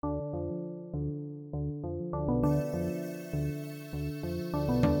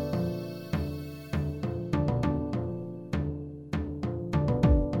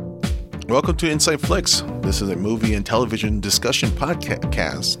Welcome to Inside Flicks. This is a movie and television discussion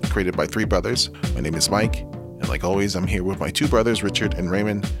podcast created by three brothers. My name is Mike, and like always, I'm here with my two brothers, Richard and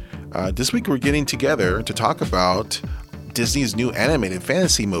Raymond. This week, we're getting together to talk about Disney's new animated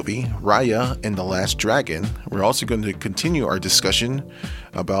fantasy movie, Raya and the Last Dragon. We're also going to continue our discussion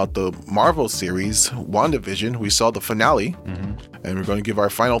about the Marvel series, WandaVision. We saw the finale, and we're going to give our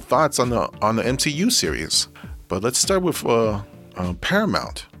final thoughts on the MCU series. But let's start with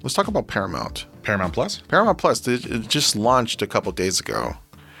Paramount. Let's talk about Paramount. Paramount Plus? Paramount Plus, it just launched a couple days ago,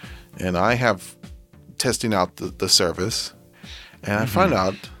 and I have testing out the service, and I found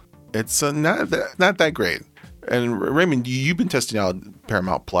out it's not that great. And Raymond, you've been testing out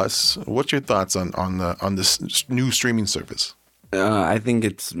Paramount Plus. What's your thoughts on this new streaming service? I think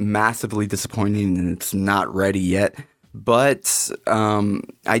it's massively disappointing and it's not ready yet. But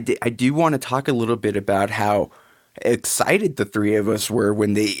I do want to talk a little bit about how excited the three of us were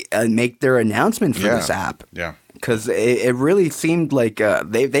when they make their announcement for this app. Yeah. Because it really seemed like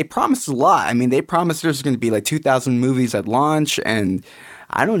they promised a lot. I mean, they promised there's going to be like 2,000 movies at launch, and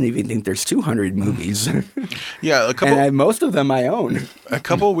I don't even think there's 200 movies. Yeah, and most of them I own. A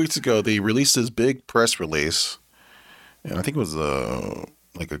couple of weeks ago, they released this big press release, and I think it was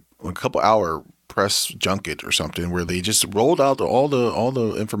like a couple hour press junket or something, where they just rolled out all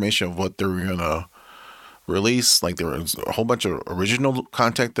the information of what they were gonna release. Like there was a whole bunch of original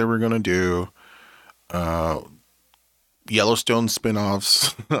content they were gonna do, Yellowstone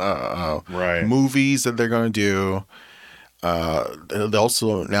spinoffs, right, movies that they're gonna do. They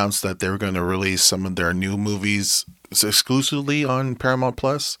also announced that they were going to release some of their new movies exclusively on Paramount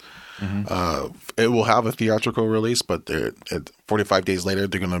Plus. It will have a theatrical release, but 45 days later,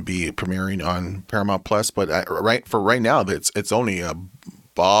 they're going to be premiering on Paramount Plus. But right now, it's only a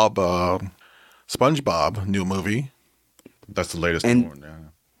SpongeBob new movie. That's the latest one. Yeah.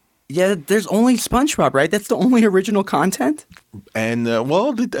 Yeah, there's only SpongeBob, right? That's the only original content? And,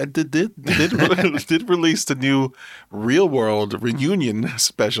 they did release the new Real World Reunion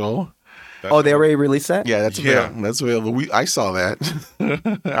special. They already released that? Yeah, that's available. I saw that.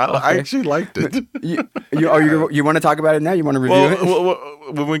 I actually liked it. You want to talk about it now? You want to review it? Well,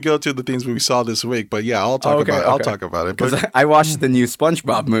 when we go to the things we saw this week, but yeah, I'll talk about it. Because I watched the new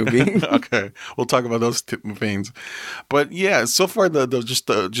SpongeBob movie. Okay, we'll talk about those things. But yeah, so far just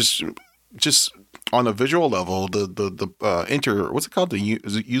on a visual level, what's it called? The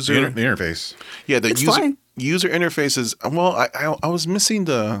user interface. Yeah, fine. User interface is I was missing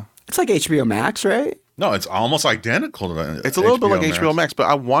the. It's like HBO Max, right? No, it's almost identical to It's a little bit like HBO Max, but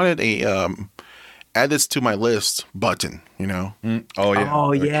I wanted a add this to my list button, you know? Oh, yeah.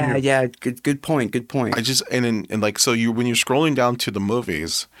 Oh, yeah. Good point. I just, and like, so when you're scrolling down to the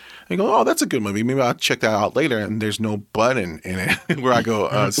movies, you go, oh, that's a good movie. Maybe I'll check that out later. And there's no button in it where I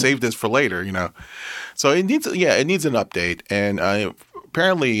go, save this for later, you know? So it needs an update. And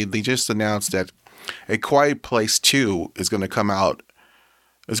apparently they just announced that A Quiet Place 2 is going to come out.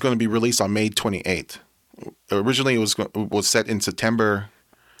 It's going to be released on May 28th. Originally, it was set in September.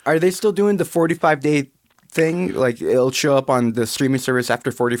 Are they still doing the 45-day thing? Like it'll show up on the streaming service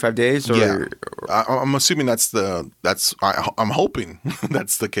after 45 days? Or? Yeah, I'm assuming I'm hoping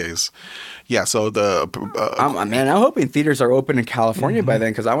that's the case. Yeah. So I'm hoping theaters are open in California by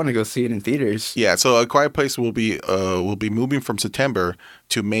then because I want to go see it in theaters. Yeah. So A Quiet Place will be moving from September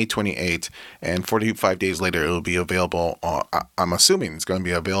to May 28th, and 45 days later it'll be available. I'm assuming it's going to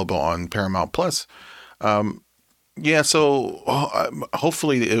be available on Paramount Plus. Yeah, so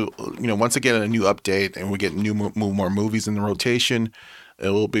hopefully, once again, a new update and we get more movies in the rotation, it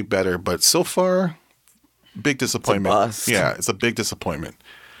will be better. But so far, big disappointment. It's a bust. Yeah, it's a big disappointment.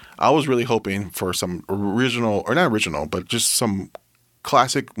 I was really hoping for some original, or not original, but just some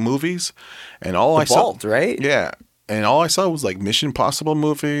classic movies. And I saw, right? Yeah, and all I saw was like Mission Impossible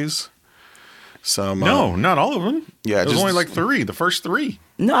movies. No, not all of them. Yeah, there's only like 3. The first 3.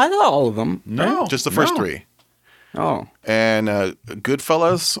 No, I thought all of them. No, just the first 3. Oh. And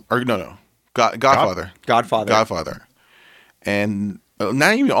Goodfellas, or no, Godfather. Godfather. And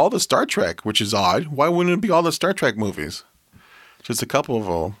not even all the Star Trek, which is odd. Why wouldn't it be all the Star Trek movies? Just a couple of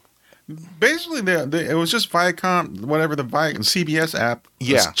them. Basically, it was just Viacom, whatever the CBS app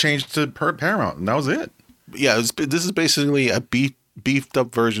was changed to Paramount, and that was it. Yeah, this is basically a beefed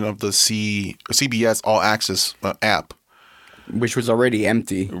up version of the CBS All Access app. Which was already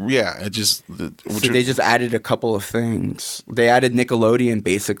empty. Yeah, they just added a couple of things. They added Nickelodeon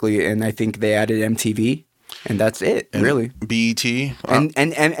basically, and I think they added MTV. And that's it, really. BET and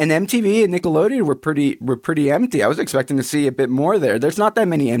MTV and Nickelodeon were pretty empty. I was expecting to see a bit more there. There's not that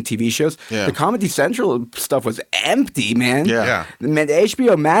many MTV shows. Yeah. The Comedy Central stuff was empty, man. Yeah. Man, the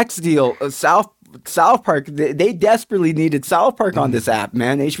HBO Max deal, South Park, they desperately needed South Park on this app,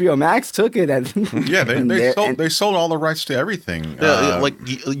 man. HBO Max took it. Yeah, they sold all the rights to everything. Yeah,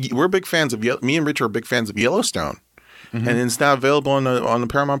 we're big fans of me and Rich are big fans of Yellowstone, and it's now available on the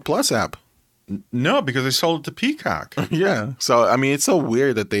Paramount Plus app. No, because they sold it to Peacock. Yeah, so I mean, it's so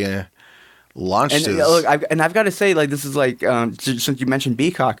weird that they launched this. Look, I've got to say, like, this is like since you mentioned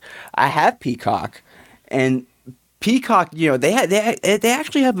Peacock, I have Peacock, and Peacock, you know, they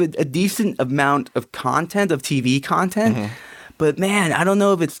actually have a decent amount of content, of TV content. But man, I don't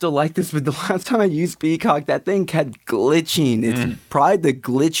know if it's still like this, but the last time I used Peacock, that thing kept glitching. It's probably the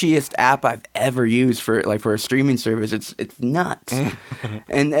glitchiest app I've ever used for a streaming service. It's nuts.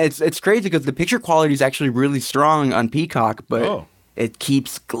 And it's crazy because the picture quality is actually really strong on Peacock, but it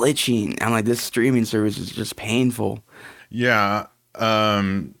keeps glitching. I'm like, this streaming service is just painful. Yeah.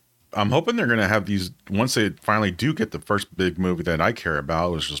 I'm hoping they're going to have these, once they finally do get the first big movie that I care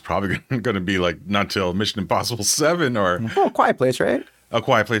about, which is probably going to be like not till Mission Impossible 7 or... Quiet Place, right? A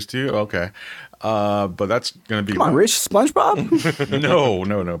Quiet Place 2? Okay. But that's going to be... Come on, Rich, SpongeBob?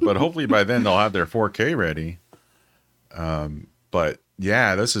 No. But hopefully by then they'll have their 4K ready. But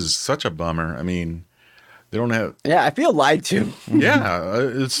yeah, this is such a bummer. I mean, they don't have... Yeah, I feel lied to. Yeah,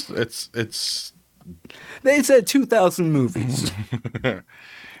 it's... They said 2,000 movies.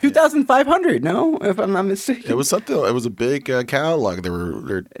 2,500, no, if I'm not mistaken. It was something. It was a big catalog.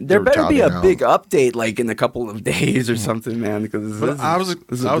 There better be a big update, like in a couple of days or something, man. Because I was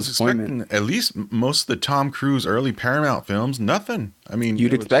expecting at least most of the Tom Cruise early Paramount films. Nothing. I mean,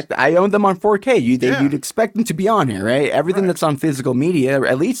 you'd expect. I owned them on 4K. You'd expect them to be on here, right? Everything that's on physical media, or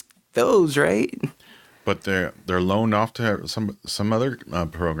at least those, right? But they're loaned off to some other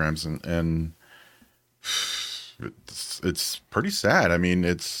programs, and it's pretty sad. I mean,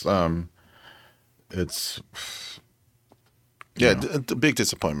 it's a big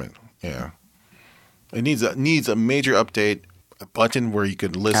disappointment. Yeah, it needs a major update. A button where you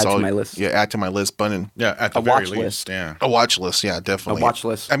could list add to my list. Yeah, add to my list button. Yeah, at the very least. Yeah, a watch list. Yeah, definitely a watch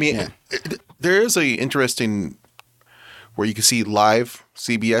list. I mean, there is a interesting where you can see live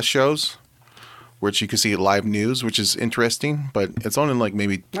CBS shows, which you can see live news, which is interesting, but it's only like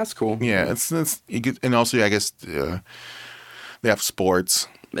maybe that's cool. Yeah, it's you could, and also I guess they have sports,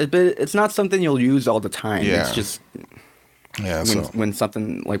 but it's not something you'll use all the time. Yeah. It's just when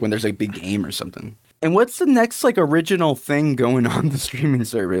something like when there's a big game or something. And what's the next like original thing going on the streaming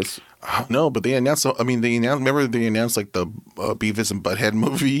service? No, but they announced. Remember they announced like the Beavis and Butthead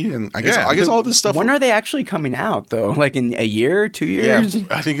movie, and I guess all this stuff. When are they actually coming out though? Like in a year, 2 years? Yeah,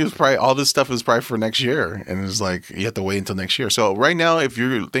 I think it's probably all this stuff is probably for next year, and it's like you have to wait until next year. So right now, if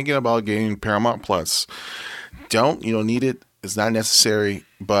you're thinking about getting Paramount Plus, you don't need it. It's not necessary.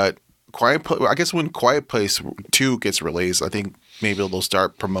 But I guess when Quiet Place 2 gets released, I think maybe they'll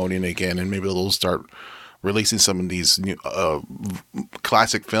start promoting it again, and maybe they'll start releasing some of these new,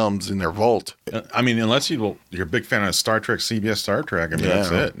 classic films in their vault. I mean, unless you're a big fan of Star Trek, CBS Star Trek. I mean, that's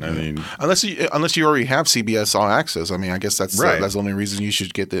it. I mean, unless you already have CBS All Access. I mean, I guess that's the only reason you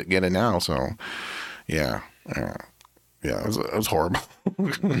should get it now. So, yeah, it was horrible.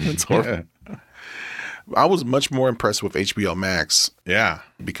 It's horrible. Yeah. I was much more impressed with HBO Max. Yeah,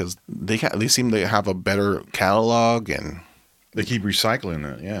 because they seem to have a better catalog and they keep recycling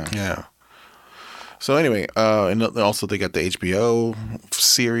it. Yeah. Yeah. So anyway, and also they got the HBO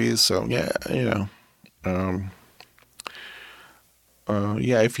series. So yeah,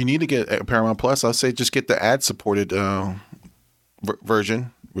 if you need to get Paramount Plus, I'll say just get the ad-supported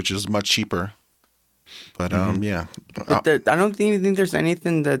version, which is much cheaper. But yeah, but I don't even think there's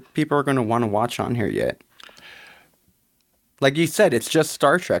anything that people are going to want to watch on here yet. Like you said, it's just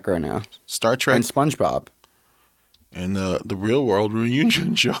Star Trek right now. Star Trek and SpongeBob. And the Real World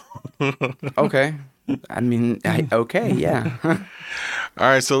reunion show. Okay. I mean, okay, yeah. All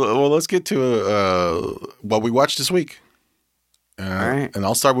right, so let's get to what we watched this week. All right. And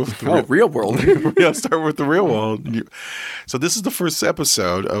I'll start with Real World. Yeah, I'll start with the Real World. So this is the first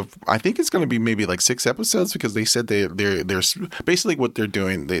episode of, I think it's going to be maybe like 6 episodes, because they said they're basically what they're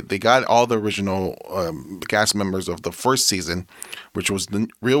doing. They got all the original cast members of the first season, which was the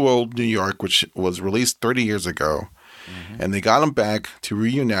Real World New York, which was released 30 years ago. Mm-hmm. And they got them back to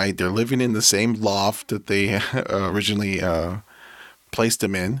reunite. They're living in the same loft that they originally placed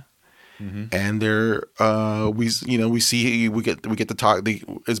them in. Mm-hmm. And they're we get to talk.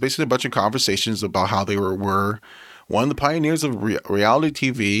 It's basically a bunch of conversations about how they were one of the pioneers of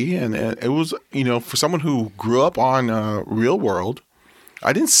reality TV, and it was, for someone who grew up on Real World.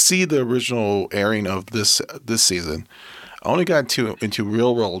 I didn't see the original airing of this season. I only got into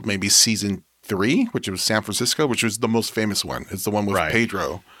Real World maybe season 3, which was San Francisco, which was the most famous one. It's the one with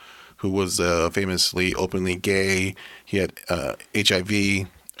Pedro, who was famously openly gay. He had HIV,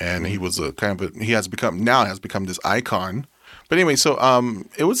 and he was he has become this icon. But anyway, so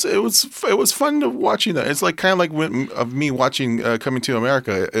it was fun to watching that. It's like kind of like of me watching Coming to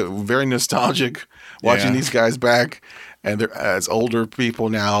America. Very nostalgic watching these guys back, and they're as older people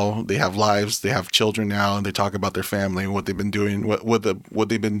now. They have lives, they have children now, and they talk about their family and what they've been doing, what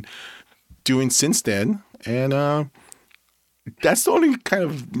they've been doing since then. And that's the only kind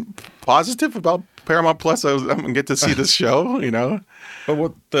of positive about Paramount Plus. I'm gonna get to see this show, But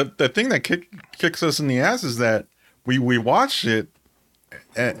what the thing that kicks us in the ass is that we watched it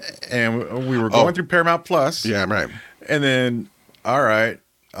and we were going through Paramount Plus. Yeah, right. And then all right,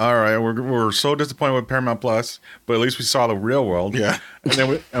 we're so disappointed with Paramount Plus, but at least we saw the Real World. Yeah. And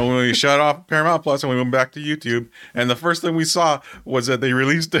then when we shut off Paramount Plus and we went back to YouTube, and the first thing we saw was that they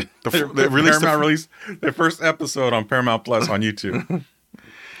released released their first episode on Paramount Plus on YouTube.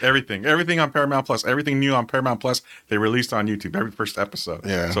 Everything on Paramount Plus, everything new on Paramount Plus, they released on YouTube, every first episode.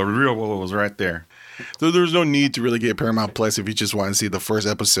 Yeah. So Real World was right there. So there's no need to really get Paramount Plus if you just want to see the first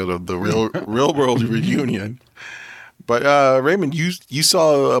episode of the Real World reunion. But Raymond, you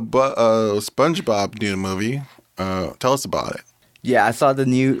saw a SpongeBob new movie. Tell us about it. Yeah, I saw the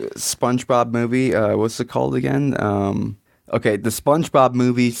new SpongeBob movie. What's it called again? Okay, the SpongeBob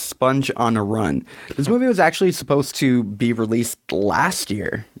movie, Sponge on a Run. This movie was actually supposed to be released last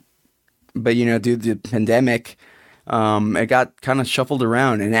year, but due to the pandemic, it got kind of shuffled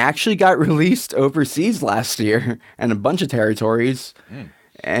around, and it actually got released overseas last year in a bunch of territories,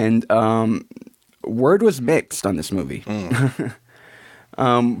 and word was mixed on this movie.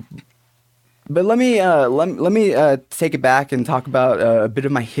 But let me take it back and talk about a bit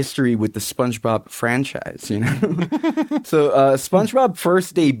of my history with the SpongeBob franchise. So SpongeBob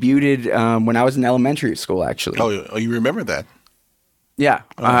first debuted when I was in elementary school, actually. Oh, you remember that? Yeah,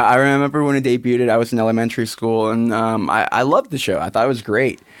 I remember when it debuted. I was in elementary school, and I loved the show. I thought it was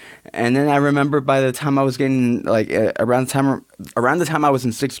great. And then I remember by the time I was getting around the time I was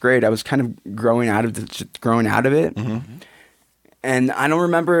in 6th grade, I was kind of growing out of it. Mm-hmm. And I don't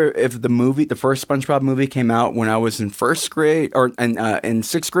remember if the first SpongeBob movie came out when I was in 1st grade or in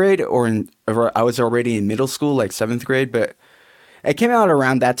 6th grade, or I was already in middle school, like 7th grade. But it came out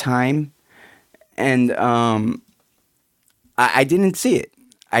around that time, and I didn't see it.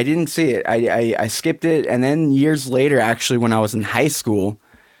 I skipped it, and then years later, actually, when I was in high school,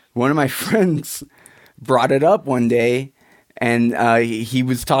 one of my friends brought it up one day. And he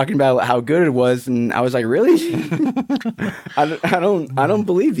was talking about how good it was, and I was like, "Really? I don't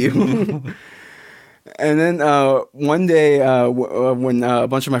believe you." And then one day, when a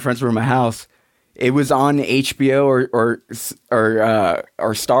bunch of my friends were in my house, it was on HBO or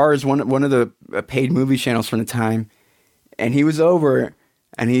Stars, one of the paid movie channels from the time, and he was over,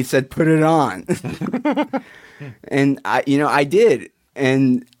 and he said, "Put it on," and I did.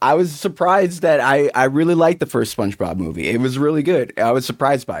 And I was surprised that I really liked the first SpongeBob movie. It was really good. I was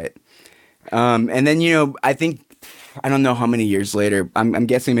surprised by it. And then, I don't know how many years later, I'm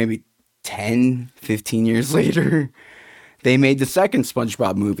guessing maybe 10, 15 years later, they made the second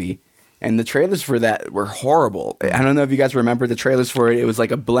SpongeBob movie. And the trailers for that were horrible. I don't know if you guys remember the trailers for it. It was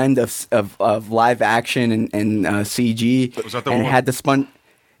like a blend of live action and CG. Was that the one?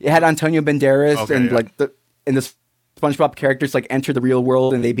 It had Antonio Banderas and the SpongeBob characters enter the real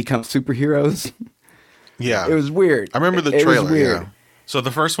world and they become superheroes. Yeah, it was weird. I remember the trailer. It was weird. Yeah. So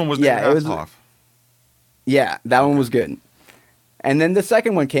the first one was Hasselhoff. Yeah, that one was good. And then the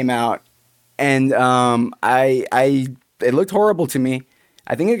second one came out, and it looked horrible to me.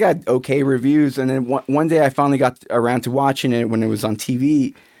 I think it got okay reviews, and then one day I finally got around to watching it when it was on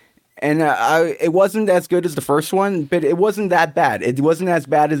TV. And it wasn't as good as the first one, but it wasn't that bad. It wasn't as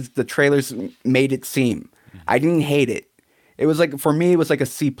bad as the trailers made it seem. I didn't hate it. It was for me, it was like a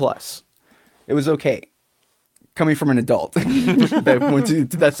C+. It was okay. Coming from an adult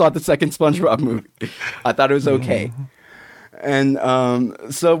that saw the second SpongeBob movie. I thought it was okay. And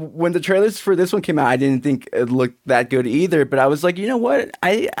so when the trailers for this one came out, I didn't think it looked that good either. But I was like, you know what?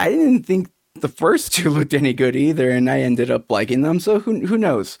 I didn't think the first two looked any good either. And I ended up liking them. So who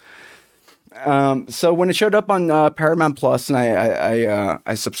knows? So when it showed up on Paramount Plus and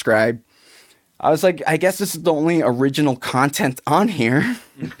I subscribed, I was like, I guess this is the only original content on here.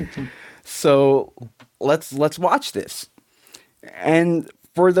 So let's watch this. And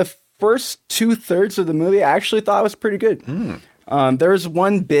for the first 2/3 of the movie I actually thought was pretty good. There was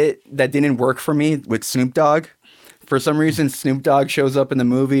one bit that didn't work for me with Snoop Dogg. For some reason, Snoop Dogg shows up in the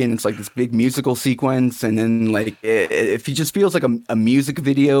movie, and it's like this big musical sequence, and then like it just feels like a music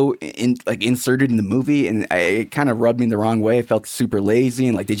video inserted in the movie, and it kind of rubbed me the wrong way. I felt super lazy,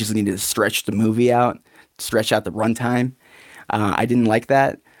 and like they just needed to stretch the movie out, stretch out the runtime. I didn't like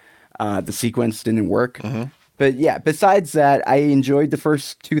that. The sequence didn't work. But yeah, besides that, I enjoyed the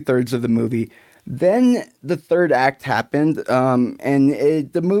first 2/3 of the movie. Then the third act happened, and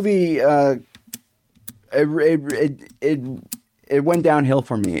the movie. It went downhill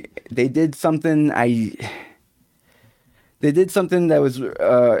for me. They did something that was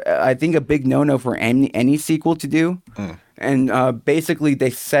I think a big no-no for any sequel to do. And basically they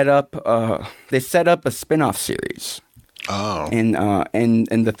set up a spin-off series. In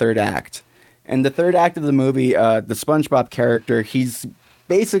the third act. And the third act of the movie, the SpongeBob character, he's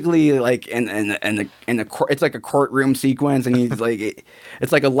basically like it's like a courtroom sequence, and he's like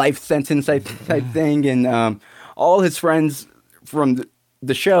it's like a life sentence type thing, and all his friends from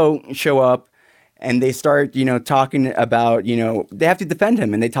the show up, and they start talking about they have to defend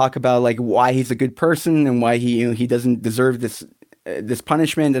him, and they talk about like why he's a good person and why he doesn't deserve this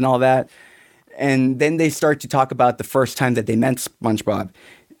punishment and all that, and then they start to talk about the first time that they met SpongeBob,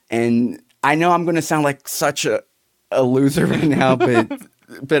 and I know I'm going to sound like such a loser right now, but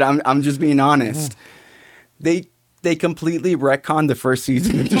I'm just being honest. They completely retconned the first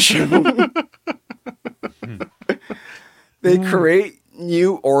season of the show. They create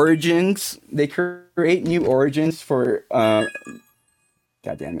new origins. They create new origins for God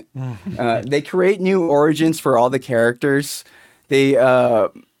damn it. They create new origins for all the characters.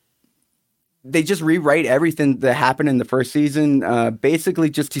 They just rewrite everything that happened in the first season, basically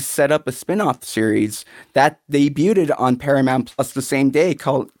just to set up a spin-off series that debuted on Paramount Plus the same day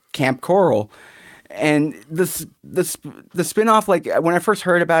called Camp Coral. And the spin-off, like when I first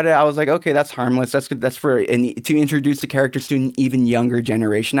heard about it, I was like, okay, that's harmless. That's good. That's to introduce the characters to an even younger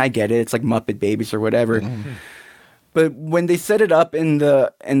generation. I get it. It's like Muppet Babies or whatever. But when they set it up in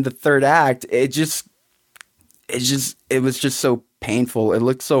the third act, it was just so painful. It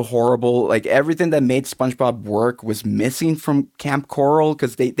looked so horrible. Like everything that made SpongeBob work was missing from Camp Coral,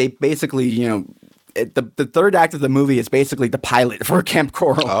 because they basically, the third act of the movie is basically the pilot for Camp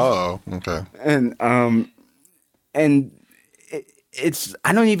Coral. Oh, okay. And it's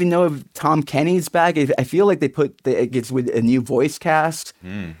I don't even know if Tom Kenny's back. I feel like it's with a new voice cast.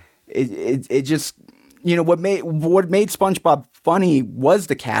 It just what made SpongeBob funny was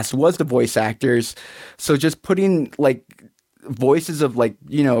the cast, was the voice actors. So just putting like voices of like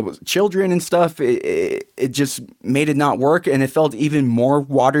children and stuff, it just made it not work, and it felt even more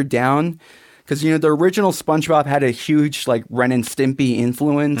watered down, because the original SpongeBob had a huge like Ren and Stimpy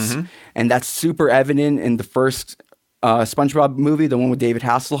influence, and that's super evident in the first SpongeBob movie, the one with David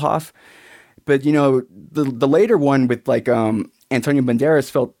Hasselhoff. But the later one with like Antonio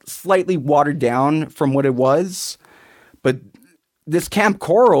Banderas felt slightly watered down from what it was. But this Camp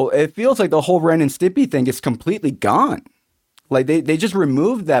Coral, it feels like the whole Ren and Stimpy thing is completely gone. Like they just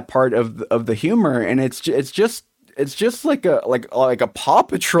removed that part of the humor, and it's just like a Paw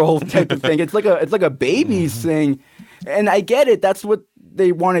Patrol type of thing. It's like a baby's thing, and I get it. That's what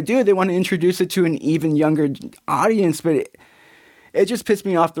they want to do. They want to introduce it to an even younger audience, but it just pissed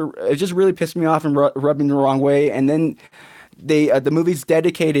me off. It just really pissed me off and rubbed me the wrong way. And then the movie's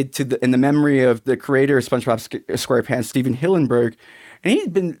dedicated in the memory of the creator of SpongeBob SquarePants, Steven Hillenburg, and he's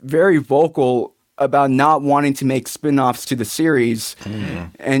been very vocal about not wanting to make spin-offs to the series.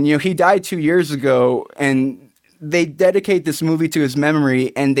 And he died 2 years ago, and they dedicate this movie to his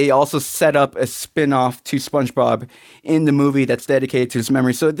memory, and they also set up a spin-off to SpongeBob in the movie that's dedicated to his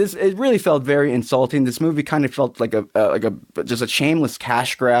memory. So it really felt very insulting. This movie kind of felt like just a shameless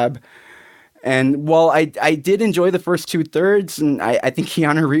cash grab. And while I did enjoy the first 2/3, and I think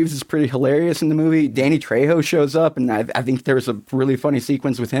Keanu Reeves is pretty hilarious in the movie, Danny Trejo shows up, and I think there was a really funny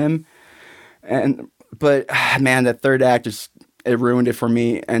sequence with him. But man, that third act it ruined it for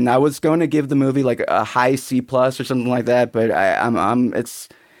me. And I was going to give the movie like a high C+ or something like that, but it's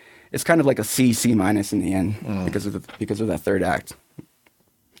kind of like a C minus in the end because of that third act.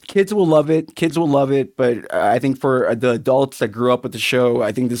 Kids will love it, but I think for the adults that grew up with the show,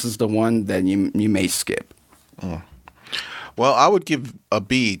 I think this is the one that you may skip. Well, I would give a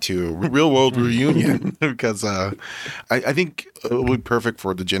B to Real World Reunion because I think it would be perfect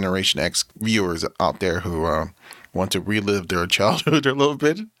for the Generation X viewers out there who want to relive their childhood a little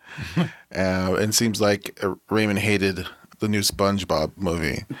bit. And it seems like Raymond hated the new SpongeBob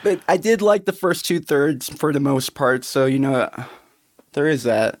movie. But I did like the first 2/3 for the most part, so there is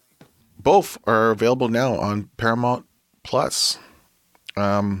that. both are available now on Paramount Plus.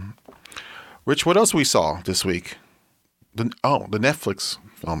 Rich, what else we saw this week? The Netflix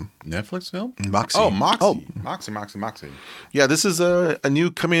film. Netflix film? Moxie. Oh, Moxie. Yeah, this is a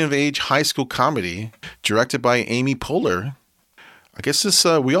new coming-of-age high school comedy directed by Amy Poehler. I guess this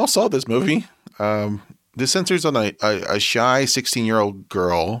we all saw this movie. This centers on a shy 16-year-old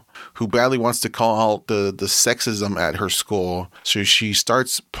girl who badly wants to call out the sexism at her school. So she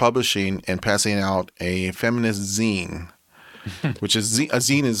starts publishing and passing out a feminist zine, which is a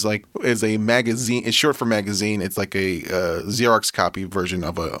zine is a magazine. It's short for magazine. It's like a Xerox copy version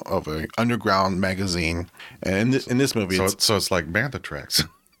of a underground magazine. And in this movie, so it's like Bantha Tracks.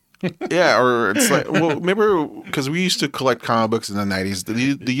 Yeah, or it's like, well, remember, because we used to collect comic books in the 90s.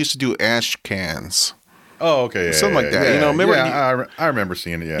 They used to do ash cans. Oh, okay. Yeah, something like that. Yeah, you know, remember? Yeah, I remember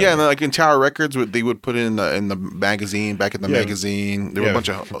seeing it. Yeah. Yeah, and like in Tower Records, they would put it in the magazine, back in the magazine. There were a bunch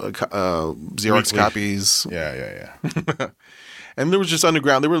of Xerox copies. Yeah. And there was just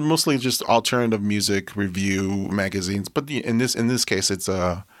underground. There were mostly just alternative music review magazines. But in this case, it's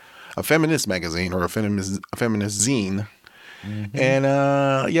a feminist magazine or a feminist zine. Mm-hmm. And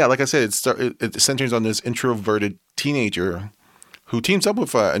like I said, it centers on this introverted teenager who teams up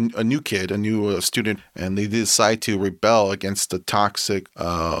with a new kid, a new student, and they decide to rebel against the toxic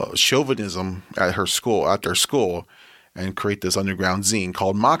chauvinism at their school, and create this underground zine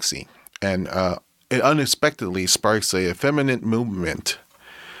called Moxie. And it unexpectedly sparks a feminine movement.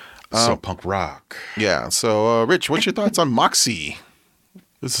 So punk rock. Yeah. So, Rich, what's your thoughts on Moxie?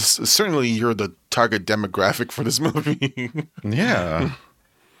 This is certainly you're the target demographic for this movie. Yeah.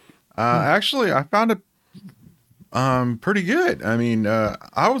 Actually, I found it pretty good. I mean,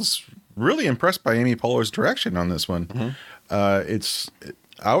 I was really impressed by Amy Poehler's direction on this one. Mm-hmm.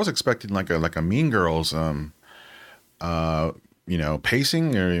 I was expecting like a Mean Girls, pacing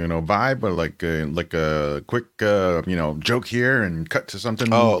or vibe, but like a quick joke here and cut to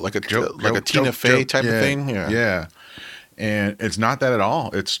something. Oh, like a Tina Fey type of thing. Yeah. And it's not that at all.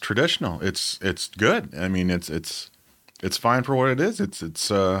 It's traditional. It's good. I mean, it's fine for what it is.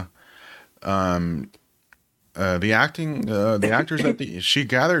 The acting, the actors that she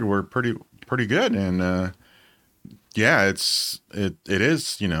gathered were pretty good, and it is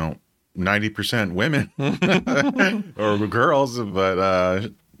 90% women or girls,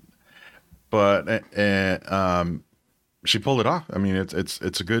 but she pulled it off. I mean, it's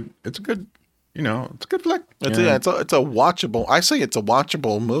a good it's a good flick. It's a watchable. I say it's a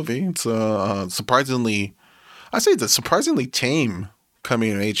watchable movie. It's a surprisingly tame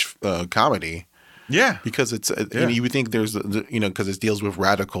coming of age comedy. Yeah, because you would think there's because it deals with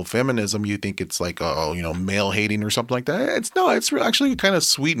radical feminism, you think it's like male hating or something like that. It's actually a kind of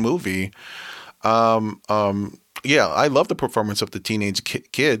sweet movie. I love the performance of the teenage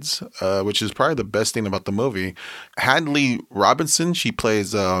kids, which is probably the best thing about the movie. Hadley Robinson, she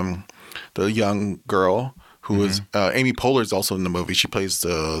plays the young girl who is Amy Poehler is also in the movie. She plays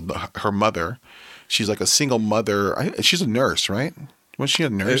her mother. She's like a single mother. She's a nurse, right? Was she a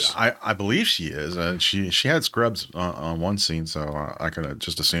nurse? I believe she is. She had scrubs on one scene, so I could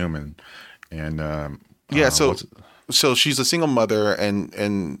just assume. So she's a single mother,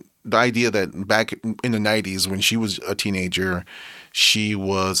 and the idea that back in the 90s when she was a teenager, she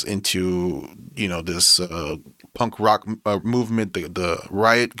was into this punk rock movement, the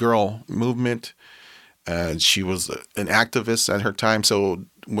Riot Girl movement. And she was an activist at her time. So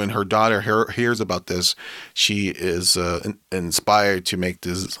when her daughter hears about this, she is inspired to make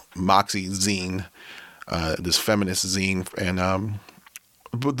this Moxie zine, this feminist zine. And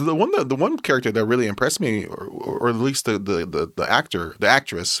but the one character that really impressed me, or at least the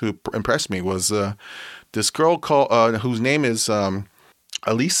actress who impressed me, was this girl called whose name is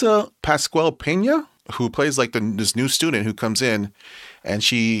Elisa Pascual Pena, who plays like this new student who comes in. And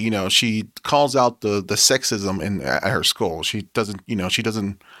she calls out the sexism at her school. She doesn't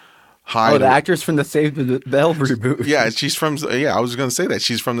hide. Oh, the actress from the Saved by the Bell reboot. Yeah, she's from. Yeah, I was going to say that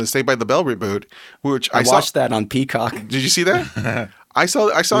she's from the Saved by the Bell reboot, which I watched that on Peacock. Did you see that? I saw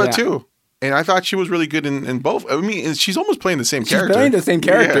it too, and I thought she was really good in both. I mean, she's almost playing the same character. She's playing the same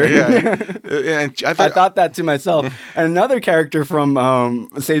character. Yeah. And I thought that to myself. And another character from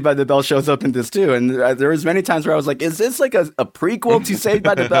Saved by the Bell shows up in this too. And there was many times where I was like, "Is this like a prequel to Saved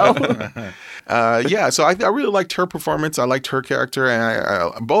by the Bell?" So I really liked her performance. I liked her character,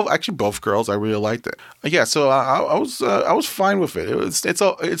 and both girls. I really liked it. Yeah, so I was fine with it.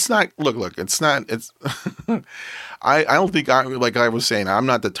 It's not. Look. It's not. It's. I don't think like I was saying, I'm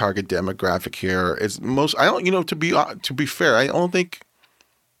not the target demographic here. To be fair, I don't think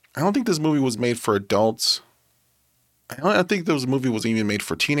this movie was made for adults. I don't think this movie was even made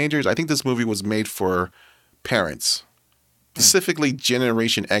for teenagers. I think this movie was made for parents, specifically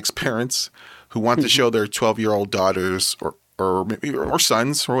Generation X parents who want to show their 12-year-old daughters or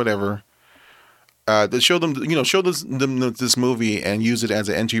sons or whatever. To show them, show them this movie and use it as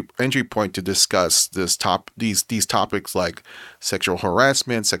an entry point to discuss these topics like sexual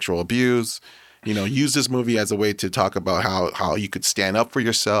harassment, sexual abuse. Use this movie as a way to talk about how you could stand up for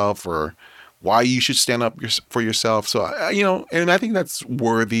yourself or why you should stand up for yourself. So and I think that's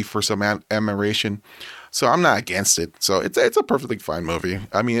worthy for some admiration. So I'm not against it. So it's a perfectly fine movie.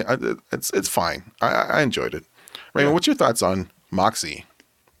 I mean, it's fine. I enjoyed it. Raymond, what's your thoughts on Moxie?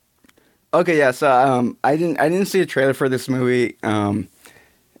 Okay, yeah. So I didn't see a trailer for this movie, and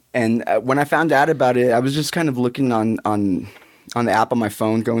when I found out about it, I was just kind of looking on the app on my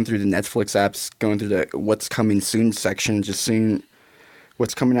phone, going through the Netflix apps, going through the what's coming soon section, just seeing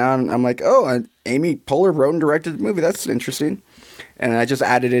what's coming out. And I'm like, oh, Amy Poehler wrote and directed the movie. That's interesting. And I just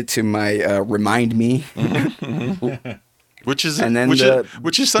added it to my remind me. Which is something,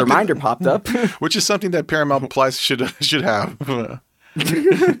 reminder popped up. Which is something that Paramount Plus should have.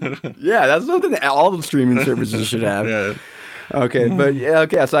 Yeah, that's something that all the streaming services should have. Yeah. Okay, but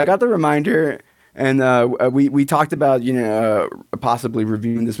okay. So I got the reminder, and we talked about possibly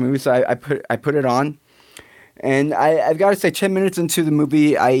reviewing this movie. So I put it on, and I've got to say, 10 minutes into the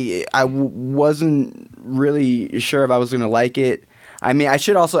movie, I wasn't really sure if I was going to like it. I mean, I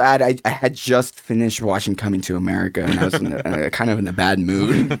should also add, I had just finished watching Coming to America, and I was kind of in a bad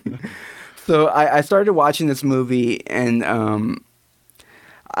mood. So I started watching this movie, and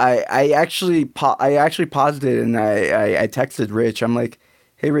I actually paused it, and I texted Rich. I'm like,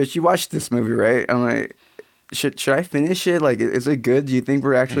 hey, Rich, you watched this movie, right? I'm like, should I finish it? Like, is it good? Do you think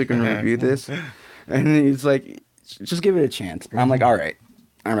we're actually going to review this? And he's like, just give it a chance. I'm like, all right.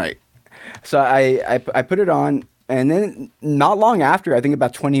 So I put it on. And then not long after, I think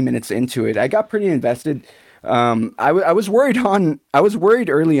about 20 minutes into it, I got pretty invested. I was worried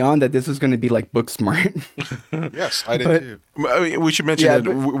early on that this was going to be like Booksmart. Yes, I did too. I mean, we should mention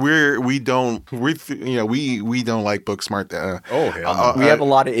that we don't like Booksmart. We have a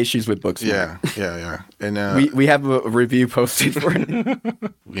lot of issues with Booksmart. Yeah. And we have a review posted for it.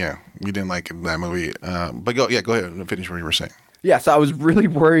 Yeah, we didn't like that movie. But go ahead and finish what you were saying. Yeah, so I was really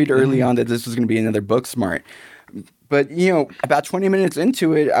worried early on that this was going to be another Booksmart. But, about 20 minutes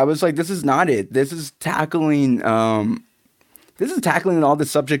into it, I was like, this is not it. This is tackling all the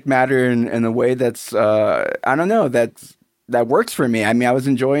subject matter in a way that's, I don't know, that works for me. I mean, I was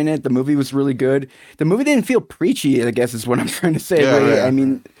enjoying it. The movie was really good. The movie didn't feel preachy, I guess is what I'm trying to say. Yeah. I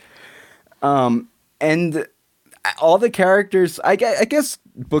mean, and all the characters, I guess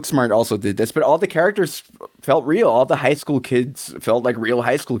Booksmart also did this, but all the characters felt real. All the high school kids felt like real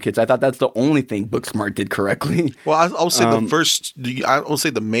high school kids. I thought that's the only thing Booksmart did correctly. Well, I'll say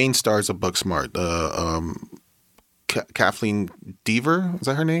the main stars of Booksmart, Kathleen Dever, is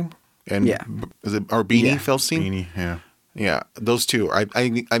that her name? And is it Beanie Feldstein? Beanie, yeah. Yeah, those two. I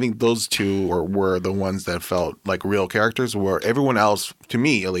think those two were the ones that felt like real characters, where everyone else, to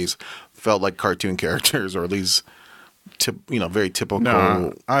me at least, felt like cartoon characters, or at least very typical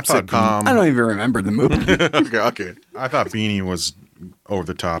sitcom. I don't even remember the movie. Okay. I thought Beanie was over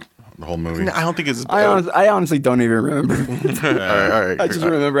the top the whole movie. No, I don't think it's. I honestly don't even remember. All right. I just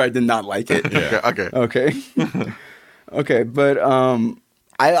remember I did not like it. Yeah. Okay. Okay, but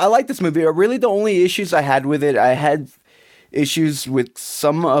I like this movie. Really, the only issues I had with it, I had issues with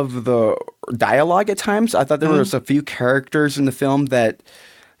some of the dialogue at times. I thought there was a few characters in the film that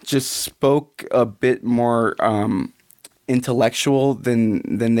just spoke a bit more intellectual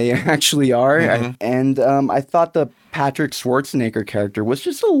than they actually are. And I thought the Patrick Schwarzenegger character was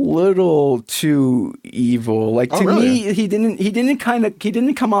just a little too evil. Like to me, he didn't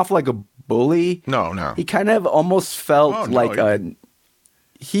come off like a bully. No. He kind of almost felt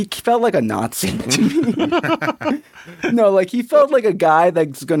he felt like a Nazi to me. No, like he felt like a guy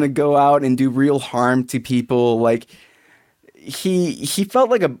that's gonna go out and do real harm to people. Like he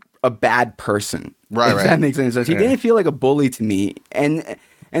felt like a bad person. Right. That makes any sense. He didn't feel like a bully to me.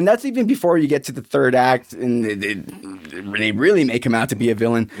 And that's even before you get to the third act, and they really make him out to be a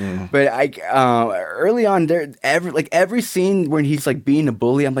villain. But early on, every scene when he's like being a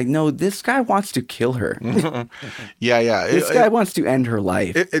bully, I'm like, no, this guy wants to kill her. Yeah. This guy wants to end her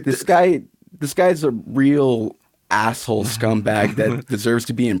life. This guy's a real asshole scumbag that deserves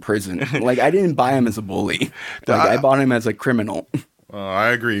to be in prison. Like, I didn't buy him as a bully. I bought him as a criminal. I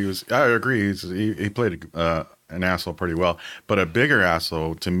agree. He played an asshole pretty well, but a bigger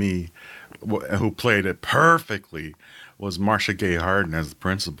asshole to me, who played it perfectly, was Marcia Gay Harden as the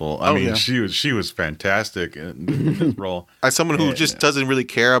principal. I mean, she was fantastic in this role. As someone who just doesn't really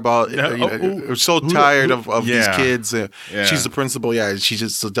care about, so tired of these kids. She's the principal. Yeah, she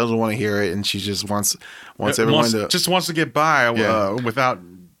just doesn't want to hear it, and she just wants everyone to get by without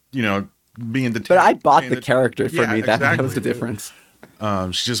being detained. But I bought the character for me. Exactly. That was the difference.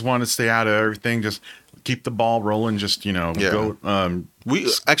 She just wanted to stay out of everything. Just keep the ball rolling. Just go. I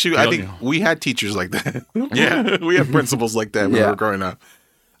think we had teachers like that. We had principals like that when we were growing up.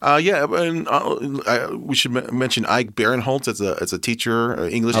 And we should mention Ike Barinholtz as a teacher,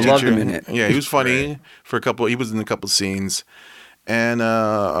 English teacher. I loved him in it. Yeah, he was funny for a couple. He was in a couple scenes, and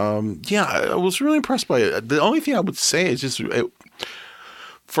I was really impressed by it. The only thing I would say is just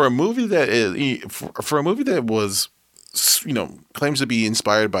for a movie that was, claims to be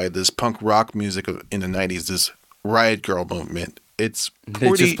inspired by this punk rock music in the 90s, this Riot Grrrl movement. They just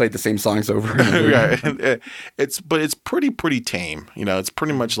played the same songs over and over. It's pretty tame. It's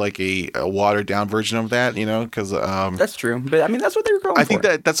pretty much like a watered down version of that. Because that's true. But I mean, that's what they were going for. I think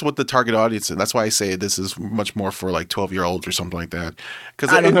that's what the target audience is. That's why I say this is much more for like 12-year-olds or something like that.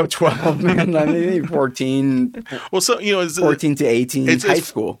 Because I don't know, 12, man. I mean, maybe 14. Well, so it's 14 to 18. It's high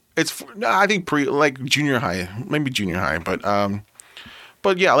school. I think junior high, maybe junior high,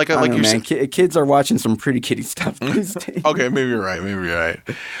 but yeah, like you said, kids are watching some pretty kiddie stuff these days. Okay, maybe you're right.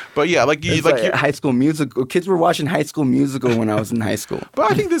 But yeah, like High School Musical. Kids were watching High School Musical when I was in high school.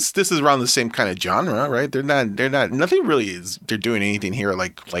 But I think this is around the same kind of genre, right? They're not. Nothing really is. They're doing anything here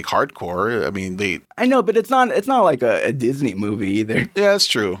like hardcore. I mean, I know, but it's not like a Disney movie either. Yeah, that's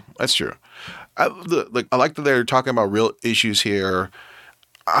true. I like that they're talking about real issues here.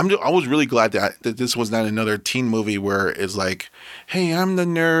 I was really glad that this was not another teen movie where it's like, hey, I'm the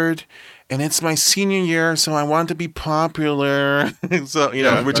nerd, and it's my senior year, so I want to be popular. So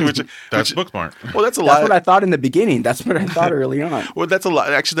that's book smart. Well, that's what I thought in the beginning. That's what I thought early on. Well, that's a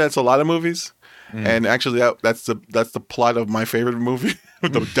lot. Actually, that's a lot of movies, and actually, that's the plot of my favorite movie,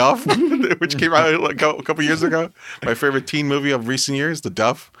 The Duff, which came out a couple years ago. My favorite teen movie of recent years, The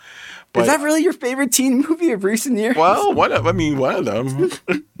Duff. Is that really your favorite teen movie of recent years? Well, one of them. I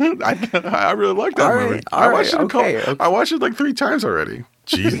really like that movie. I watched it like 3 times already.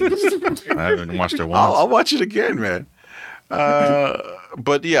 Jesus, I haven't watched it once. I'll watch it again, man.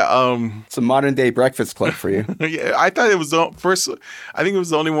 But yeah, it's a modern day Breakfast Club for you. Yeah, I thought it was the first. I think it was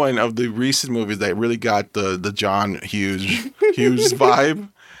the only one of the recent movies that really got the John Hughes vibe.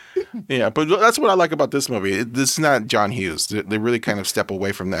 Yeah, but that's what I like about this movie. This is not John Hughes. They really kind of step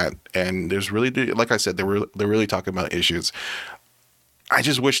away from that, and there's really, like I said, they're really talking about issues. I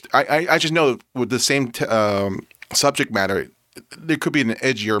just wish I just know with the same subject matter, there could be an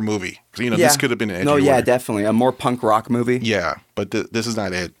edgier movie. This could have been an edgier. No, yeah, definitely a more punk rock movie. Yeah, but this is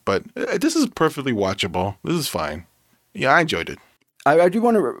not it. But this is perfectly watchable. This is fine. Yeah, I enjoyed it. I do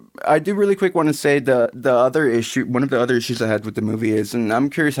really quick want to say the other issue, one of the other issues I had with the movie is, and I'm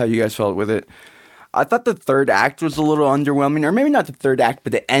curious how you guys felt with it. I thought the third act was a little underwhelming, or maybe not the third act,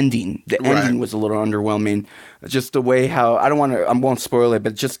 but the ending. The ending was a little underwhelming. Just the way how I won't spoil it,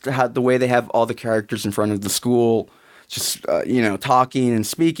 but just how the way they have all the characters in front of the school, just talking and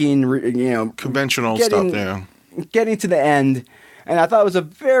speaking, conventional stuff there. Getting to the end. And I thought it was a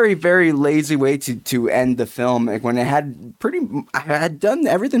very, very lazy way to end the film. Like when I had done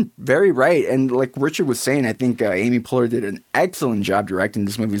everything very right. And like Richard was saying, I think Amy Poehler did an excellent job directing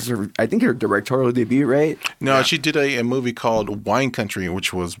this movie. I think her directorial debut, right? No, she did a movie called Wine Country,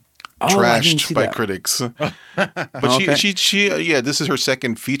 which was trashed by critics. But she this is her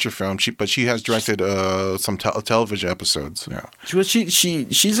second feature film. But she has directed some television episodes. Yeah,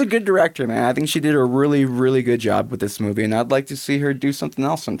 she's a good director, man. I think she did a really, really good job with this movie, and I'd like to see her do something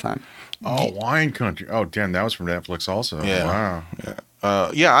else sometime. Oh, Wine Country. Oh, damn, that was from Netflix also. Yeah. Wow.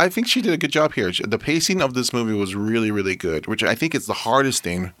 Yeah. I think she did a good job here. The pacing of this movie was really, really good, which I think is the hardest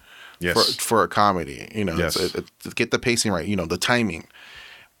thing for a comedy. To get the pacing right. The timing.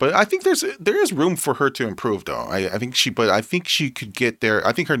 But I think there is room for her to improve, though. I think she could get there.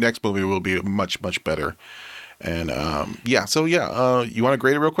 I think her next movie will be much, much better. And you want to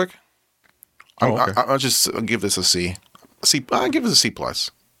grade it real quick? Okay. I'll just give this a C. I'll give it a C+.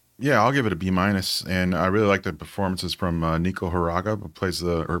 Yeah, I'll give it a B-. And I really like the performances from Nico Hiraga, who plays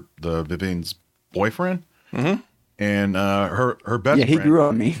the Vivian's boyfriend. Mm-hmm. And her best friend. Yeah, he grew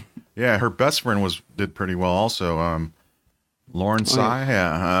on me. Yeah, her best friend did pretty well also. Lauren Tsai,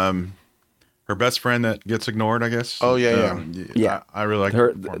 her best friend that gets ignored, I guess. Oh yeah. I really like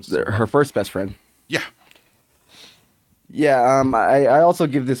her first best friend. Yeah. Yeah. I also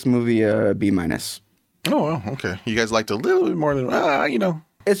give this movie a B-. Oh, well, okay. You guys liked a little bit more than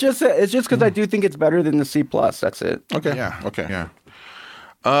It's just because I do think it's better than the C+. That's it. Okay. Yeah. Okay. Yeah.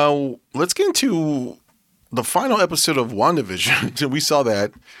 Let's get into the final episode of WandaVision. We saw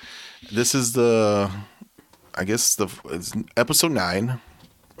that. This is it's episode 9.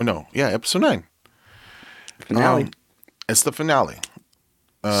 No, yeah, episode 9. Finale. It's the finale.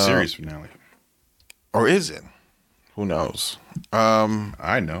 Series finale. Or is it? Who knows?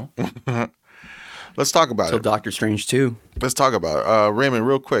 I know. Let's talk about So it. Doctor Strange 2. Let's talk about it. Raymond,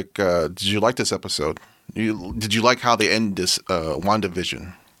 real quick. Did you like this episode? Did you like how they end this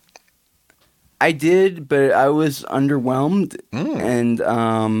WandaVision? I did, but I was underwhelmed.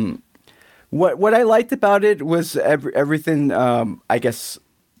 And what I liked about it was everything, I guess,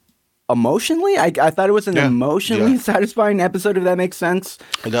 emotionally. I thought it was an emotionally satisfying episode, if that makes sense.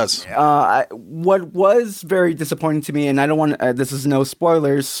 It does. What was very disappointing to me, and I don't want this is no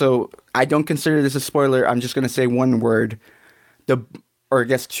spoilers, so I don't consider this a spoiler. I'm just going to say one word. Or I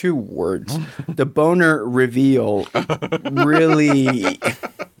guess 2 words. The boner reveal really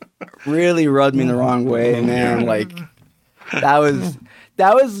rubbed me the wrong way, man. Like that was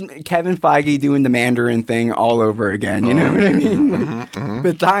Kevin Feige doing the Mandarin thing all over again. You know what I mean?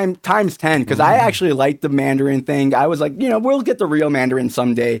 But times 10, because I actually liked the Mandarin thing. I was like, we'll get the real Mandarin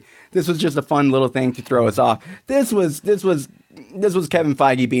someday. This was just a fun little thing to throw us off. This was Kevin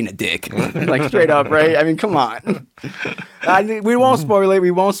Feige being a dick, like straight up, right? I mean, come on. We won't spoil it.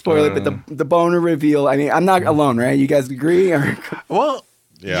 But the boner reveal. I mean, I'm not alone, right? You guys agree? Well.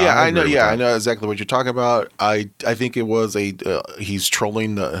 Yeah, I know. Yeah, I know exactly what you're talking about. I think it was he's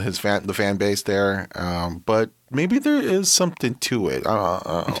trolling the fan base there, but maybe there is something to it.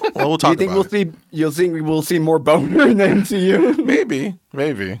 Well, we'll talk. Do you think we'll see more boner in the MCU?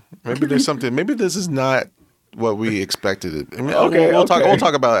 Maybe there's something. Maybe this is not what we expected it. I mean, We'll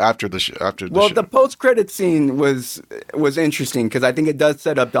talk about it after the show. Well, the post-credit scene was interesting because I think it does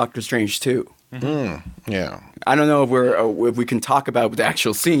set up Doctor Strange too. Yeah. I don't know if we can talk about the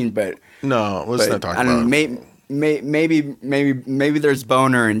actual scene, but no, let's not talk about it. Maybe there's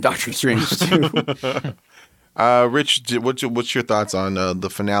boner in Doctor Strange too. Rich, what's your thoughts on the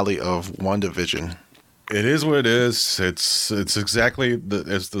finale of WandaVision? It is what it is. It's exactly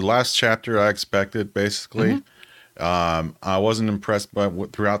it's the last chapter I expected, basically. I wasn't impressed by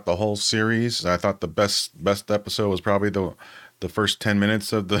throughout the whole series. I thought the best episode was probably the first 10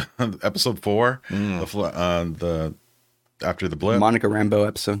 minutes of the episode 4, the after the blip, Monica Rambeau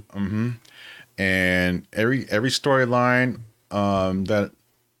episode. And every storyline that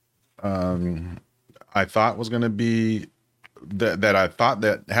I thought was going to be that I thought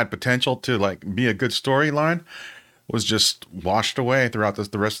that had potential to like be a good storyline was just washed away throughout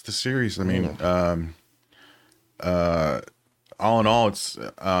the rest of the series. I mean, all in all, it's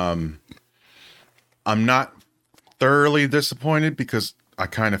I'm not thoroughly disappointed because I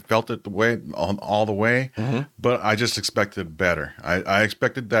kind of felt it all the way, but I just expected better. I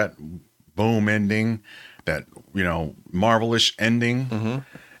expected that boom ending, that marvelous ending,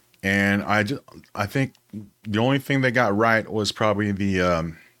 and I think the only thing they got right was probably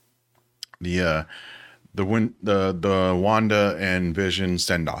the Wanda and Vision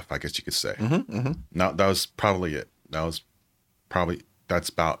send off, I guess you could say. Now that was probably it. That's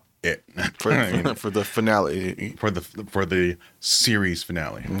about it for the finale, for the series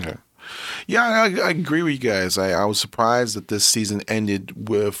finale. Okay. Yeah, I agree with you guys. I was surprised that this season ended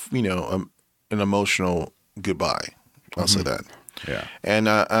with an emotional goodbye. I'll say that. Yeah. And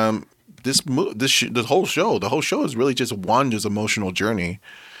the whole show is really just Wanda's emotional journey.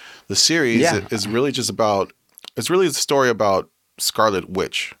 The series is really just about. It's really a story about Scarlet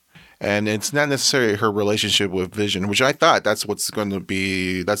Witch. And it's not necessarily her relationship with Vision, which I thought that's what's going to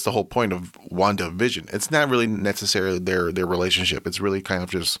be. That's the whole point of WandaVision. It's not really necessarily their relationship. It's really kind of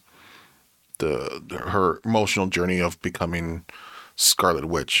just her emotional journey of becoming Scarlet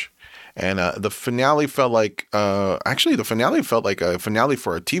Witch. And the finale felt like a finale for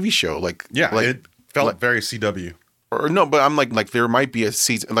a TV show. It felt very CW. Or no, but I'm like there might be a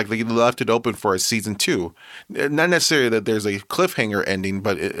season, like they left it open for a season 2. Not necessarily that there's a cliffhanger ending,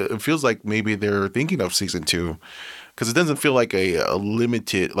 but it feels like maybe they're thinking of season 2 because it doesn't feel like a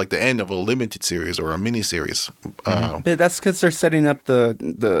limited, like the end of a limited series or a mini series. But that's because they're setting up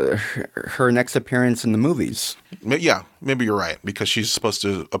her next appearance in the movies. Yeah, maybe you're right because she's supposed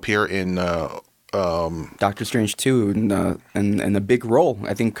to appear in Doctor Strange 2 in a big role.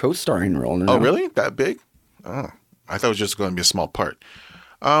 I think co-starring role. Oh, really? That big? Oh. I thought it was just going to be a small part.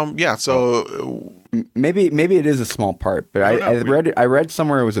 So maybe it is a small part, but I read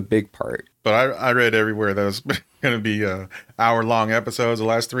somewhere it was a big part. But I read everywhere that was going to be hour-long episodes. The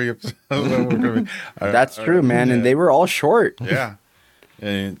last 3 episodes. That's true, man, and they were all short. Yeah.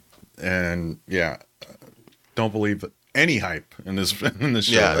 and yeah, don't believe any hype in this show.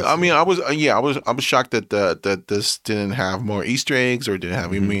 Yeah, I mean, I was shocked that this didn't have more Easter eggs or didn't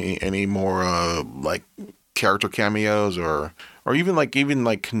have any more like character cameos or even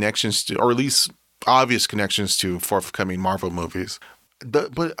like connections to, or at least obvious connections to forthcoming Marvel movies.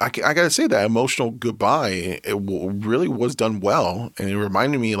 But I gotta say that emotional goodbye, really was done well, and it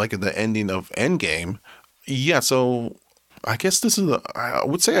reminded me like of the ending of Endgame. Yeah, so I guess I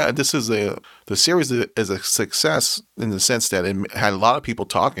would say this is the series is a success in the sense that it had a lot of people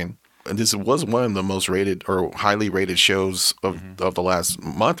talking. And this was one of the most rated or highly rated shows of the last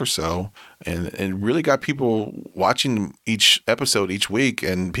month or so, and really got people watching each episode each week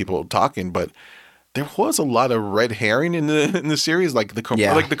and people talking. But there was a lot of red herring in the series, like the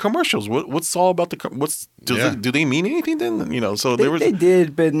commercials. What's all about do they mean anything then? So they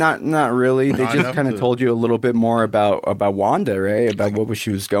did, but not really. They just kind of told you a little bit more about Wanda, right? About what she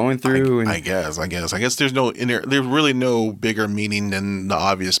was going through. I guess there's there's really no bigger meaning than the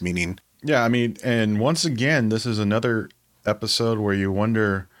obvious meaning. Yeah, I mean, and once again, this is another episode where you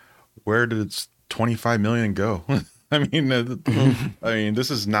wonder, where did its $25 million go? I mean, this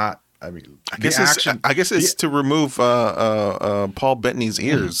is not. I mean, I guess it's to remove Paul Bettany's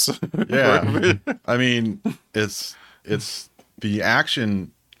ears. Yeah, I mean, it's the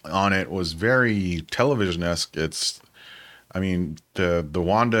action on it was very television-esque. I mean, the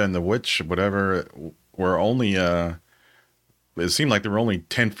Wanda and the Witch, whatever, were only. It seemed like they were only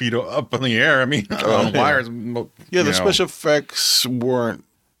 10 feet up in the air. I mean, on wires. Yeah, the special effects weren't.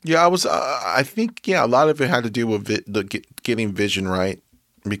 Yeah, I think a lot of it had to do with getting Vision right.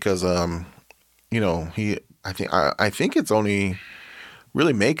 Because I think it's only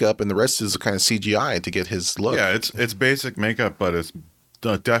really makeup and the rest is kind of CGI to get his look. Yeah, it's basic makeup, but it's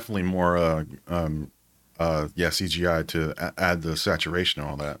definitely more CGI to add the saturation and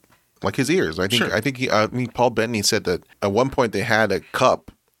all that. Like his ears. I think Paul Bettany said that at one point they had a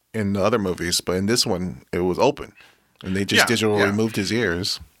cup in the other movies, but in this one it was open, and they just digitally removed his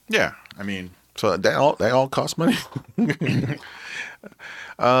ears. Yeah, I mean, so that all cost money.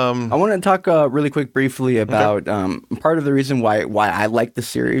 I want to talk really quick briefly about part of the reason why I like the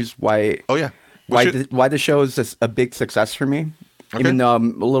series, why the show is a big success for me, even though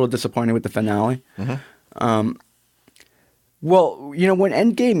I'm a little disappointed with the finale. Well, when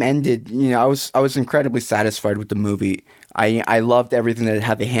Endgame ended, I was incredibly satisfied with the movie. I loved everything that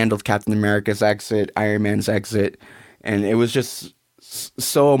how they handled Captain America's exit, Iron Man's exit, and it was just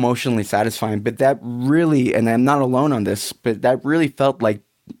so emotionally satisfying. But that really, and I'm not alone on this, but that really felt like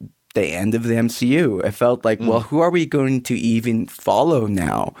the end of the MCU. It felt like, well, who are we going to even follow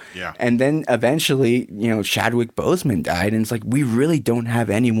now? Yeah. And then eventually, Chadwick Boseman died, and it's like, we really don't have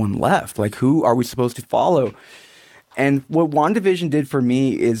anyone left. Like, who are we supposed to follow? And what WandaVision did for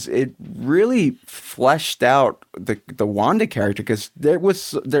me is it really fleshed out the Wanda character, because there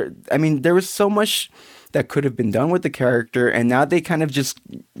was so much that could have been done with the character, and now they kind of just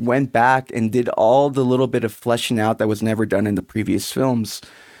went back and did all the little bit of fleshing out that was never done in the previous films.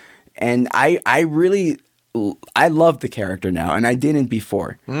 And I love the character now, and I didn't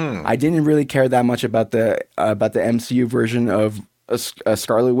before. I didn't really care that much about the MCU version of a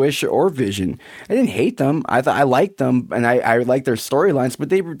Scarlet Witch or Vision. I didn't hate them. I liked them, and I liked their storylines, but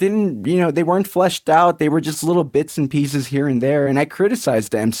they didn't, they weren't fleshed out. They were just little bits and pieces here and there, and I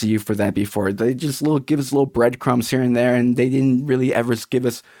criticized the MCU for that before. They just give us little breadcrumbs here and there, and they didn't really ever give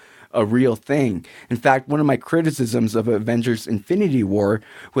us a real thing. In fact, one of my criticisms of Avengers Infinity War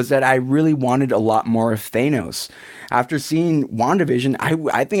was that I really wanted a lot more of Thanos. After seeing WandaVision,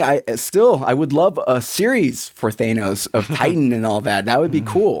 I think I would love a series for Thanos of Titan and all that. That would be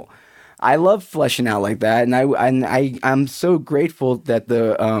cool. I love fleshing out like that, and I'm so grateful that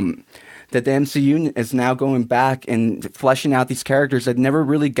the MCU is now going back and fleshing out these characters that never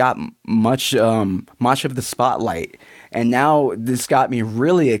really got much of the spotlight. And now this got me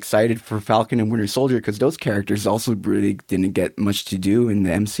really excited for Falcon and Winter Soldier, because those characters also really didn't get much to do in the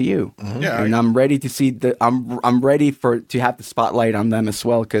MCU. Yeah, and I'm ready to see I'm ready to have the spotlight on them as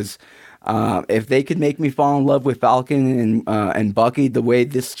well, because if they could make me fall in love with Falcon and Bucky the way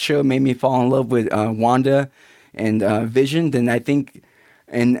this show made me fall in love with Wanda and Vision, then I think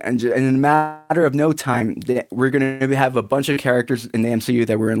in a matter of no time, we're going to have a bunch of characters in the MCU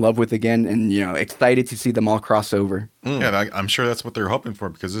that we're in love with again, and excited to see them all cross over. Yeah, I'm sure that's what they're hoping for,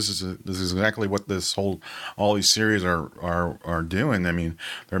 because this is exactly what all these series are doing. I mean,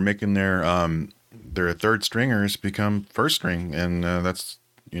 they're making their third stringers become first string, and that's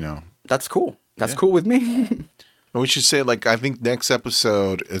cool. That's cool with me. We should say, I think next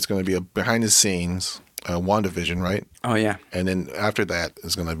episode is going to be a behind the scenes WandaVision, right? Oh, yeah. And then after that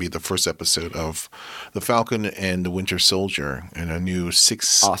is going to be the first episode of The Falcon and the Winter Soldier in a new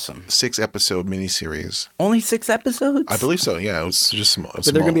six episode miniseries. Only 6 episodes? I believe so. Yeah, it was just small. But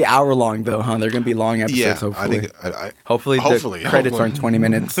they're going to be hour long, though, huh? They're going to be long episodes, yeah, hopefully. Hopefully the credits aren't 20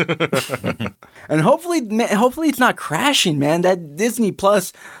 minutes. And hopefully it's not crashing, man. That Disney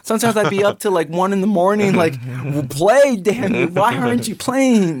Plus, sometimes I'd be up till like 1 in the morning, like, play, damn it. Why aren't you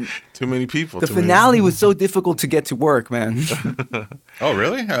playing? Too many people. The finale was so difficult to get to work, man. Oh,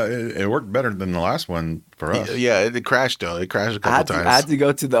 really? It worked better than the last one for us. Yeah, it crashed, though. It crashed a couple times. I had to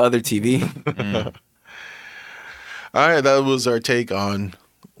go to the other TV. All right, that was our take on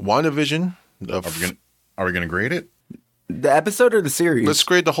WandaVision. Are we gonna grade it? The episode or the series? Let's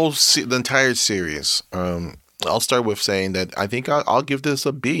grade the entire series. I'll start with saying that I think I'll give this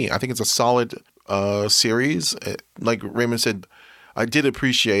a B. I think it's a solid series. Like Raymond said, I did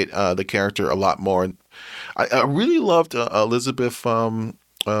appreciate the character a lot more. I really loved Elizabeth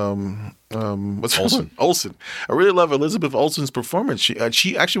Olsen. Olsen. I really love Elizabeth Olsen's performance.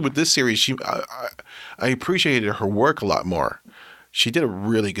 She actually, with this series, I appreciated her work a lot more. She did a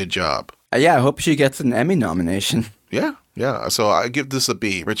really good job. Yeah, I hope she gets an Emmy nomination. Yeah. So I give this a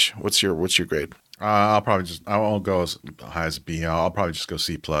B. Rich, what's your grade? I won't go as high as B. I'll probably just go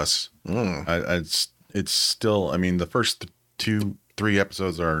C+. It's still, I mean, the first 2-3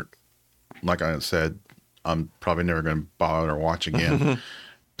 episodes are, like I said, I'm probably never going to bother to watch again.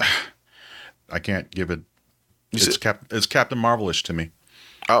 I can't give it. It's Captain Marvelish to me.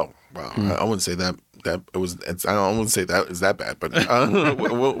 Oh wow! I wouldn't say that. I wouldn't say that is that bad. But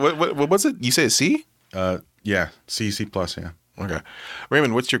what was it? You say a C? Yeah, C+. Yeah. Okay,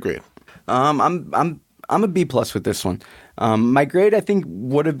 Raymond, what's your grade? I'm a B+ with this one. My grade, I think,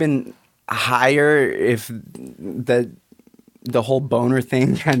 would have been higher if the whole boner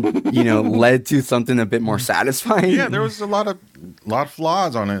thing had, led to something a bit more satisfying. Yeah, there was a lot of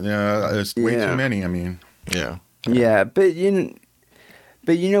flaws on it. Yeah, it's way too many. I mean, yeah. Yeah, but you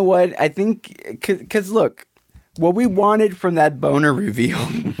know what? I think because look, what we wanted from that boner reveal,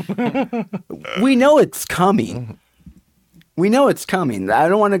 we know it's coming. We know it's coming. I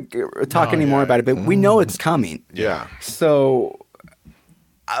don't want to talk anymore about it, but we know it's coming. Yeah. So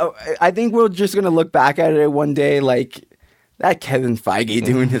I think we're just gonna look back at it one day like that Kevin Feige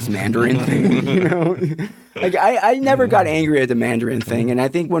doing his Mandarin thing, Like, I never got angry at the Mandarin thing, and I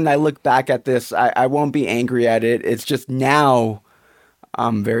think when I look back at this, I won't be angry at it. It's just now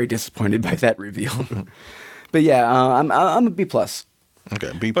I'm very disappointed by that reveal. But yeah, I'm a B+.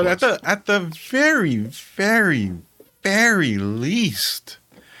 Okay, B+. But at the very, very, very least,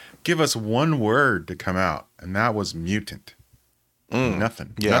 give us one word to come out, and that was mutant.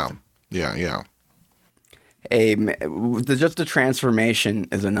 Nothing. Yeah. Nothing. Yeah. Just the transformation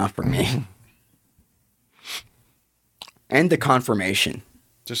is enough for me. And the confirmation.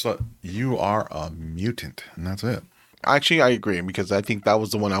 Just like, you are a mutant, and that's it. Actually, I agree, because I think that was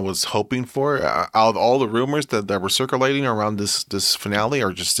the one I was hoping for. Out of all the rumors that were circulating around this finale,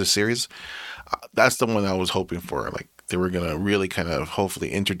 or just this series, that's the one I was hoping for. Like, they were going to really kind of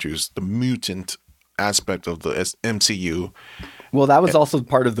hopefully introduce the mutant aspect of the MCU. Well, that was also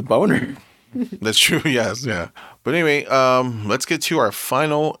part of the boner. That's true, yes, yeah. But anyway, let's get to our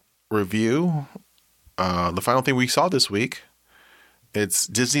final review. The final thing we saw this week, it's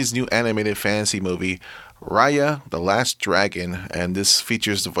Disney's new animated fantasy movie, Raya, The Last Dragon, and this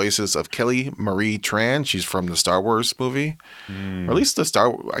features the voices of Kelly Marie Tran. She's from the Star Wars movie, or at least The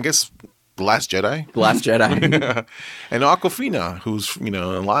Last Jedi. The Last Jedi. And Awkwafina, who's, in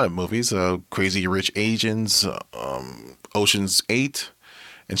a lot of movies, Crazy Rich Asians, Ocean's 8.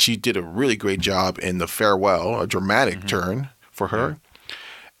 And she did a really great job in The Farewell, a dramatic turn for her.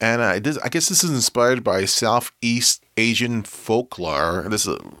 And I guess this is inspired by Southeast Asian folklore. This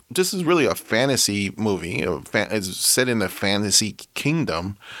is really a fantasy movie. It's set in a fantasy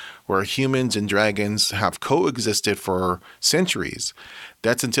kingdom where humans and dragons have coexisted for centuries.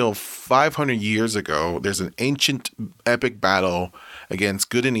 That's until 500 years ago. There's an ancient epic battle against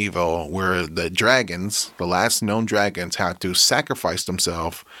good and evil where the dragons, the last known dragons, had to sacrifice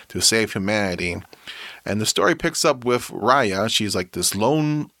themselves to save humanity. And the story picks up with Raya. She's like this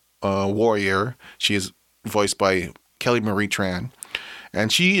lone warrior. She is voiced by Kelly Marie Tran.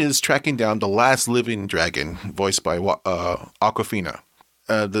 And she is tracking down the last living dragon, voiced by Awkwafina.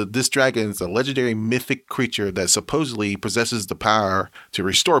 This dragon is a legendary mythic creature that supposedly possesses the power to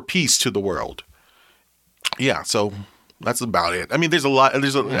restore peace to the world. Yeah, so that's about it. I mean, there's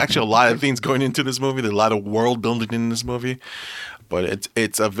actually a lot of things going into this movie. There's a lot of world building in this movie. But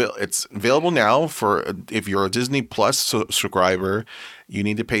it's available now for, if you're a Disney Plus subscriber, you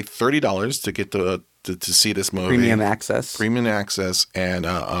need to pay $30 to get the to see this movie. Premium access. And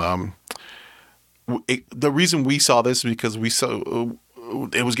the reason we saw this is because we saw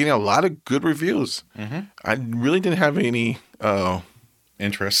it was getting a lot of good reviews. Mm-hmm. I really didn't have any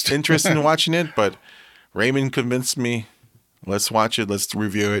interest in watching it, but Raymond convinced me. Let's watch it. Let's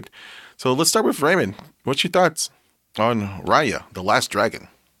review it. So let's start with Raymond. What's your thoughts on Raya, The Last Dragon?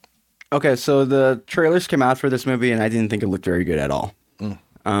 Okay, so the trailers came out for this movie, and I didn't think it looked very good at all.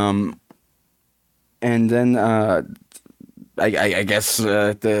 And then I guess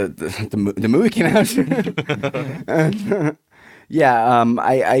the movie came out.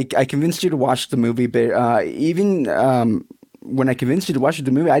 I convinced you to watch the movie, but even when I convinced you to watch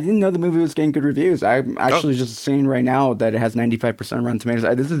the movie, I didn't know the movie was getting good reviews. I'm actually just seeing right now that it has 95% Rotten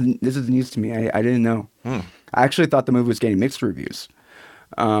Tomatoes. This is news to me. I didn't know. I actually thought the movie was getting mixed reviews.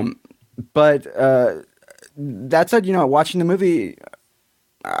 But that said, watching the movie,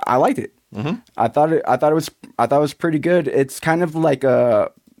 I liked it. Mm-hmm. I thought it was pretty good. It's kind of like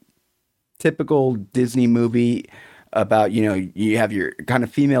a typical Disney movie about, you have your kind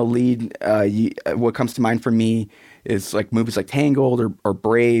of female lead. What comes to mind for me is like movies like Tangled or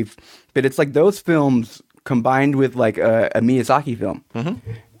Brave, but it's like those films combined with like a Miyazaki film. Mm-hmm.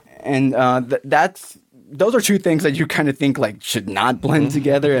 And those are two things that you kind of think like should not blend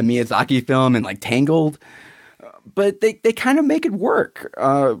together, a Miyazaki film and like Tangled, but they kind of make it work.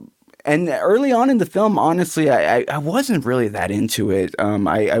 And early on in the film, honestly, I wasn't really that into it.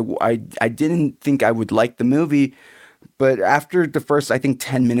 I didn't think I would like the movie, but after the first, I think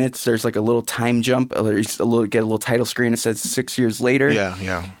 10 minutes, there's like a little time jump. Get a little title screen that says 6 years later.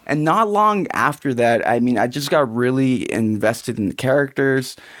 Yeah. And not long after that, I mean, I just got really invested in the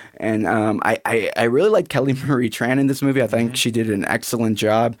characters. And I really liked Kelly Marie Tran in this movie. I think she did an excellent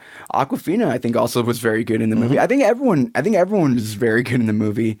job. Awkwafina, I think, also was very good in the movie. I think everyone was very good in the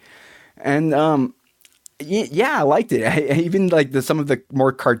movie. And I liked it. I even like some of the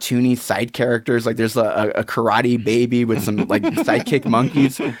more cartoony side characters. Like there's a karate baby with some like sidekick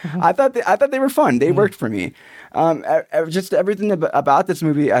monkeys. I thought they were fun. They worked for me. Just everything about this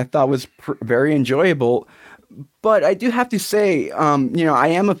movie I thought was very enjoyable. But I do have to say, I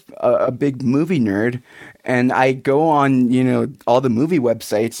am a big movie nerd, and I go on, all the movie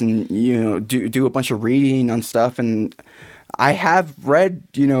websites and, do a bunch of reading on stuff. And I have read,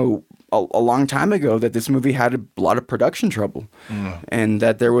 a long time ago that this movie had a lot of production trouble and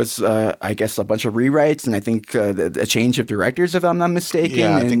that there was, I guess, a bunch of rewrites and I think a change of directors, if I'm not mistaken.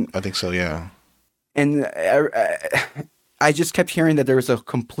 Yeah, I think so, yeah. And I just kept hearing that there was a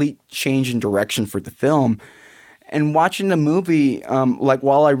complete change in direction for the film. And watching the movie,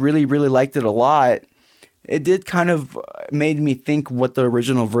 while I really, really liked it a lot, it did kind of made me think what the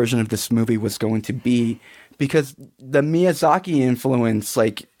original version of this movie was going to be. Because the Miyazaki influence,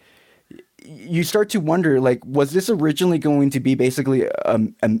 like, you start to wonder, like, was this originally going to be basically a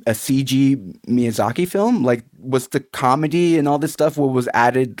CG Miyazaki film? Like, was the comedy and all this stuff what was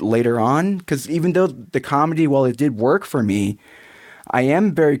added later on? Because even though the comedy, while it did work for me, I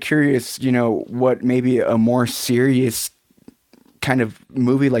am very curious, what maybe a more serious kind of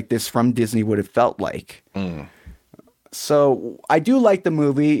movie like this from Disney would have felt like. So I do like the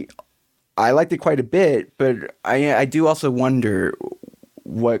movie. I liked it quite a bit, but I do also wonder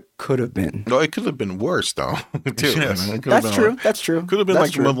what could have been. No, it could have been worse, though. Too. Yes. That's true. That's true. Could have been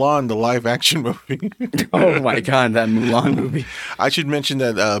like Mulan, the live action movie. Oh my God, that Mulan movie. I should mention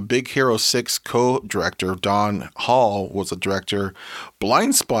that Big Hero 6 co-director Don Hall was a director.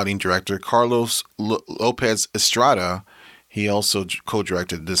 Blind Spotting director Carlos Lopez Estrada, he also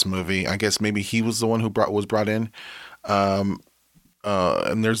co-directed this movie. I guess maybe he was the one who was brought in.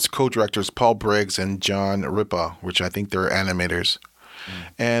 And there's co-directors Paul Briggs and John Ripa, which I think they're animators.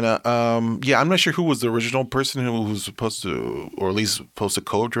 And I'm not sure who was the original person who was supposed to, or at least supposed to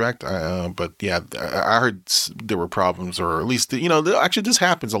co-direct. But yeah, I heard there were problems, or at least actually this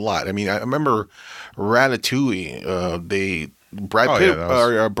happens a lot. I mean, I remember Ratatouille.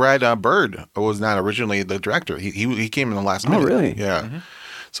 Brad Bird was not originally the director. He came in the last minute. Oh, really? Yeah. Mm-hmm.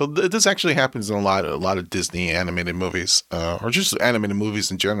 So this actually happens in a lot of Disney animated movies, or just animated movies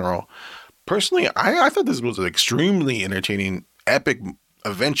in general. Personally, I thought this was an extremely entertaining, epic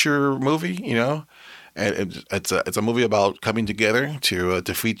adventure movie. And it's a movie about coming together to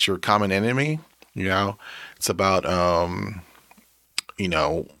defeat your common enemy. It's about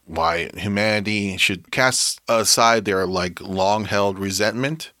why humanity should cast aside their like long held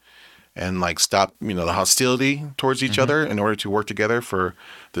resentment and like stop the hostility towards each other in order to work together for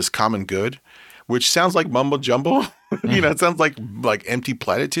this common good, which sounds like mumbo jumbo. It sounds like empty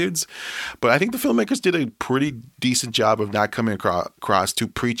platitudes, but I think the filmmakers did a pretty decent job of not coming across too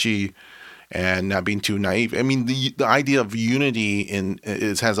preachy and not being too naive. I mean, the idea of unity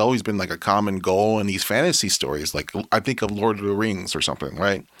has always been like a common goal in these fantasy stories. Like I think of Lord of the Rings or something,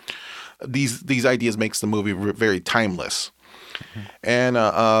 right? These ideas makes the movie very timeless. And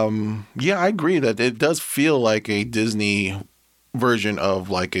yeah, I agree that it does feel like a Disney version of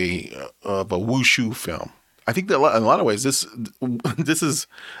like a wushu film. I think that in a lot of ways this is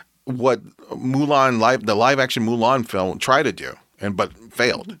what the live action Mulan film tried to do, but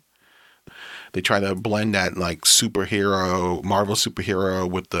failed. They try to blend that like Marvel superhero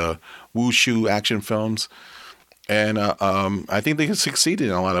with the wushu action films, and I think they succeeded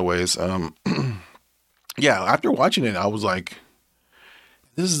in a lot of ways. Yeah, after watching it, I was like,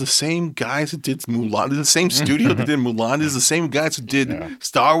 this is the same guys that did Mulan. This is the same studio that did Mulan. This is the same guys who did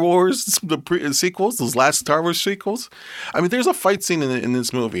Star Wars, sequels, those last Star Wars sequels. I mean, there's a fight scene in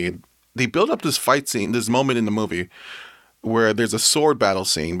this movie. They build up this fight scene, this moment in the movie where there's a sword battle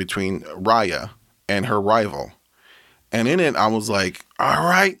scene between Raya and her rival. And in it, I was like, all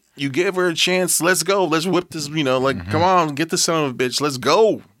right, you gave her a chance. Let's go. Let's whip this, come on, get this son of a bitch. Let's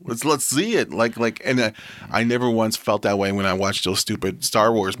go. Let's see it. And I never once felt that way when I watched those stupid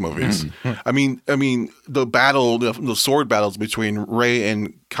Star Wars movies. I mean, the sword battles between Rey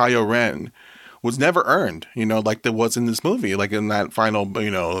and Kylo Ren was never earned, like there was in this movie, like in that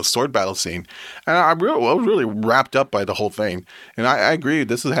final, sword battle scene. And I was really wrapped up by the whole thing. And I agree,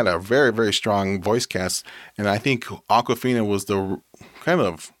 this has had a very, very strong voice cast. And I think Awkwafina was the kind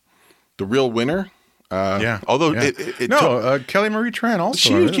of the real winner. Although Kelly Marie Tran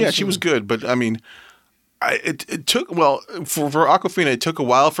also. She was good. But I mean, it took, for Awkwafina, it took a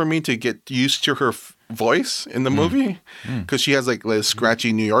while for me to get used to her voice in the movie. Because she has like a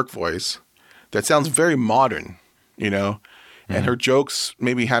scratchy New York voice that sounds very modern, and her jokes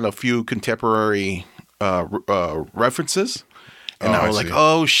maybe had a few contemporary references. And I was like,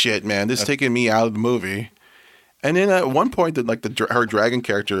 oh shit, man, this is taking me out of the movie. And then at one point, her dragon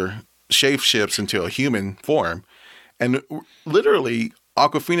character shapeshifts into a human form, and literally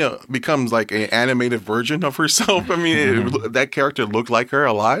Awkwafina becomes like an animated version of herself. I mean, that character looked like her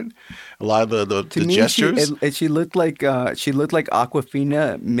a lot. A lot of the gestures. She looked like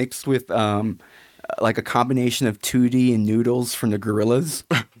Awkwafina mixed with like a combination of Tootie and Noodles from the Gorillas.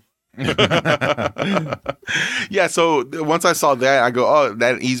 Yeah, so once I saw that, I go, oh,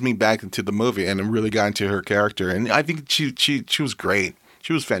 that eased me back into the movie, and it really got into her character. And I think she was great.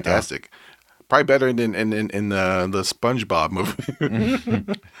 She was fantastic. Probably better than in the SpongeBob movie.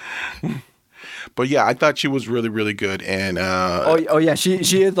 But yeah, I thought she was really, really good. And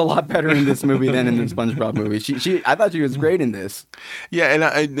she is a lot better in this movie than in the SpongeBob movie. I thought she was great in this. Yeah, and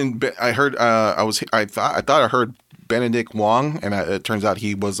I heard I thought I heard Benedict Wong, and it turns out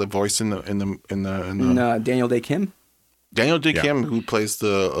he was a voice in the Daniel Day Kim. Daniel Day Kim, who plays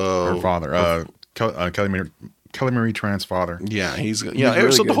her father, Kelly Marie Tran's father. Yeah, he's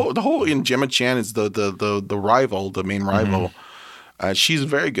really so good. the whole in Gemma Chan is the rival, the main rival. She's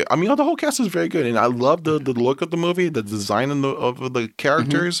very good. I mean, the whole cast is very good, and I love the look of the movie, the design of the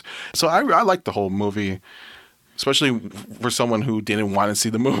characters. So I like the whole movie, especially for someone who didn't want to see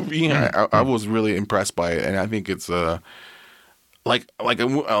the movie. I was really impressed by it, and I think it's like what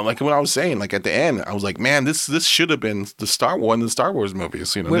I was saying. Like at the end, I was like, man, this should have been the Star Wars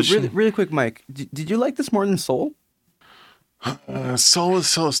movies. Wait, really quick, Mike, did you like this more than Soul? Soul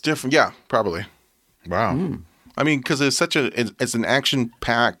is different. Yeah, probably. Wow. I mean, because it's an action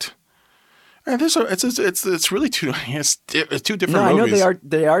packed. It's really two different movies. I know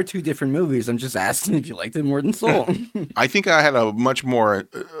they are two different movies. I'm just asking if you liked it more than Soul. I think I had a much more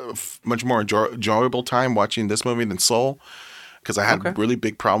enjoyable time watching this movie than Soul, because I had really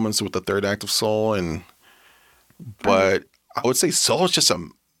big problems with the third act of Soul, but I would say Soul is just a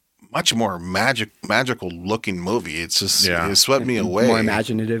much more magical looking movie. It's just it swept me away. More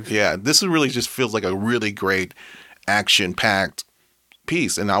imaginative. Yeah, this really just feels like a really great action packed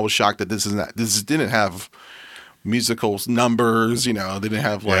piece, and I was shocked that this didn't have musical numbers. They didn't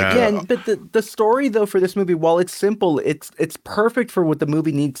have but the story though for this movie, while it's simple, it's perfect for what the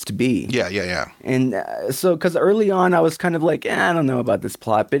movie needs to be. Yeah. And so because early on I was kind of like, I don't know about this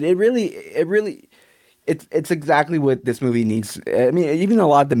plot, but it really. It's exactly what this movie needs. I mean, even a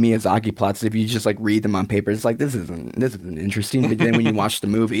lot of the Miyazaki plots, if you just like read them on paper, it's like this isn't interesting. But then when you watch the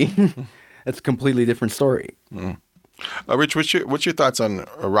movie, it's a completely different story. Rich, what's your thoughts on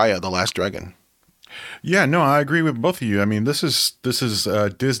Raya, the Last Dragon? Yeah, no, I agree with both of you. I mean, this is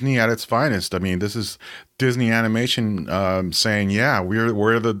Disney at its finest. I mean, this is Disney Animation saying, "Yeah,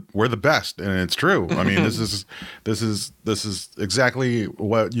 we're the best," and it's true. I mean, this is exactly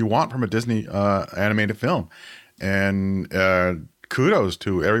what you want from a Disney animated film. And kudos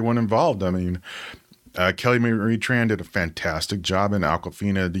to everyone involved. I mean, Kelly Marie Tran did a fantastic job, and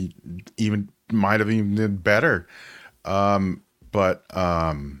Awkwafina might have even did better. I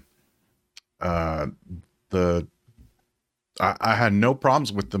had no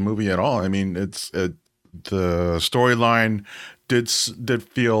problems with the movie at all. I mean, the storyline did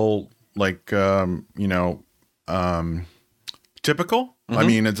feel like typical. Mm-hmm. I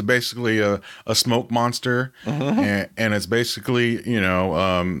mean, it's basically a smoke monster, mm-hmm. and it's basically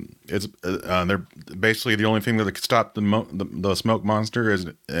it's they're basically the only thing that could stop the smoke monster is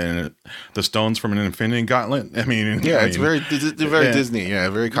the stones from an Infinity Gauntlet. I mean, it's very Disney,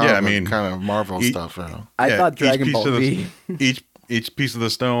 very kind of Marvel stuff. I thought Dragon Ball Z. Each piece of the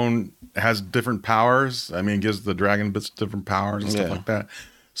stone has different powers. I mean, it gives the dragon bits different powers and stuff like that.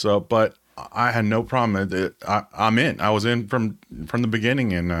 So, but I had no problem. I'm in. I was in from the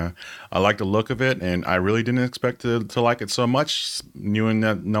beginning, and I like the look of it. And I really didn't expect to like it so much, knowing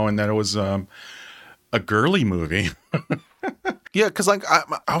that it was a girly movie. Yeah, because like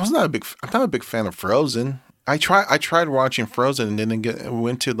I'm not a big fan of Frozen. I tried watching Frozen and then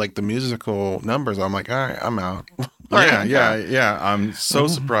went to like the musical numbers. I'm like, all right, I'm out. Yeah. I'm so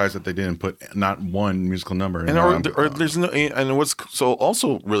surprised that they didn't put not one musical number. Or there's no. And what's so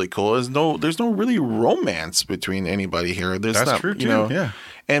also really cool is there's no really romance between anybody here. That's true too. Yeah,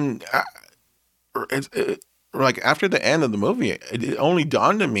 and like after the end of the movie, it only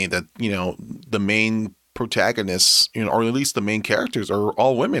dawned on me that the main protagonists, or at least the main characters, are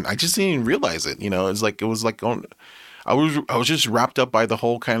all women. I just didn't even realize it. I was just wrapped up by the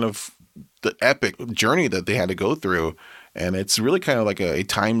whole kind of the epic journey that they had to go through, and it's really kind of like a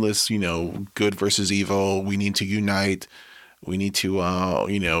timeless, good versus evil. We need to unite. We need to,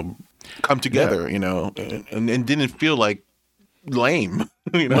 come together. And didn't feel like lame.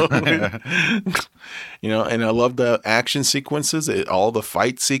 And I love the action sequences. All the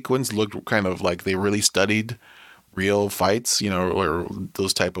fight sequence looked kind of like they really studied real fights, or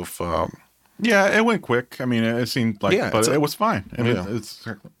those type of. It went quick. I mean, it seemed like, but it was fine. I mean,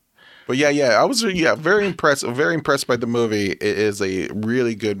 But I was very impressed. Very impressed by the movie. It is a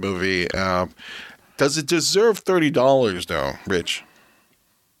really good movie. Does it deserve $30 though, Rich?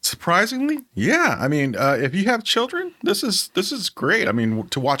 Surprisingly, yeah. I mean, if you have children, this is great. I mean,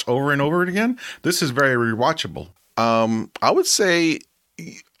 to watch over and over again, this is very rewatchable. I would say,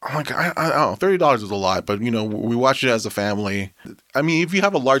 I don't know, $30 is a lot, but we watch it as a family. I mean, if you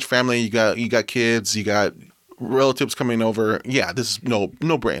have a large family, you got kids, you got relatives coming over, this is no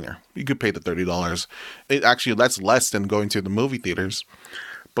brainer. You could pay the $30. That's less than going to the movie theaters.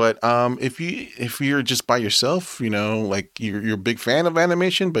 But if you're just by yourself, like you're a big fan of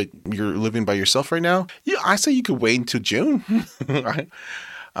animation, but you're living by yourself right now, I say you could wait until June. Right?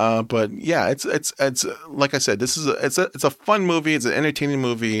 But it's like I said, it's a fun movie. It's an entertaining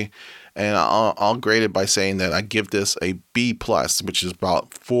movie, and I'll grade it by saying that I give this a B+, which is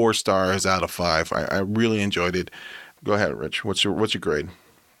about 4 stars out of 5. I really enjoyed it. Go ahead, Rich. What's your grade?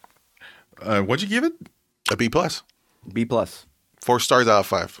 What'd you give it? A B+. B+. 4 stars out of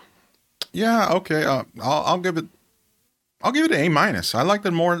 5. Yeah. Okay. I'll give it an A-. I liked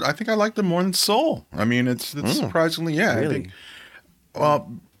it more. I think I liked it more than Soul. I mean, it's surprisingly, really? I think.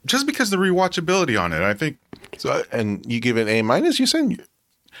 Well, just because the rewatchability on it, I think. So, and you give it an A-? You said?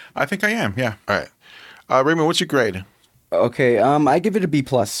 I think I am. Yeah. All right. Raymond, what's your grade? Okay. I give it a B+.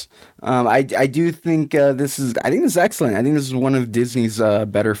 I do think this is excellent. I think this is one of Disney's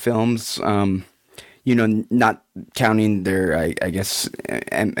better films. Not counting their, I guess,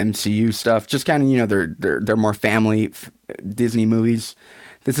 MCU stuff, just counting, their more family Disney movies.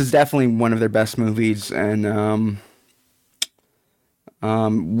 This is definitely one of their best movies, and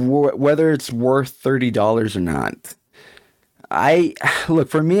whether it's worth $30 or not,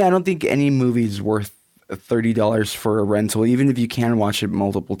 for me, I don't think any movie is worth $30 for a rental, even if you can watch it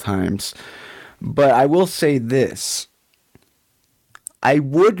multiple times. But I will say this: I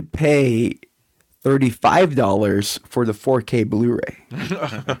would pay $35 for the 4K Blu-ray,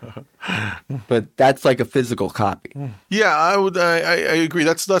 but that's like a physical copy. Yeah, I would. I agree.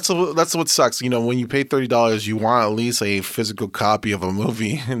 That's what sucks. When you pay $30, you want at least a physical copy of a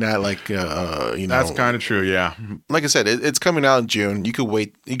movie, and not like That's kind of true. Yeah. Like I said, it's coming out in June. You could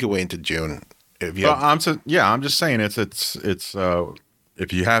wait. You could wait until June. I'm just saying it's.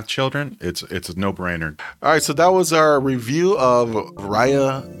 If you have children, it's a no-brainer. All right, so that was our review of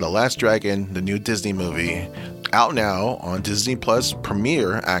Raya, The Last Dragon, the new Disney movie, out now on Disney Plus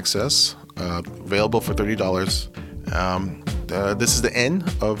Premier Access, available for $30. This is the end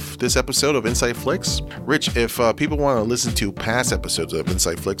of this episode of Inside Flicks. Rich, if people want to listen to past episodes of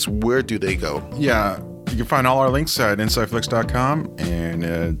Inside Flicks, where do they go? Yeah, You can find all our links at insideflix.com. And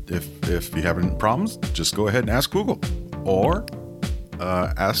if you have any problems, just go ahead and ask Google or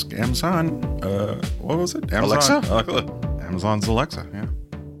ask Amazon. What was it? Amazon? Alexa? Amazon's Alexa, yeah.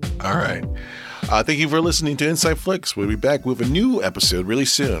 All right. Thank you for listening to Inside Flicks. We'll be back with a new episode really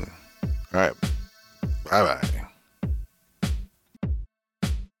soon. All right. Bye-bye.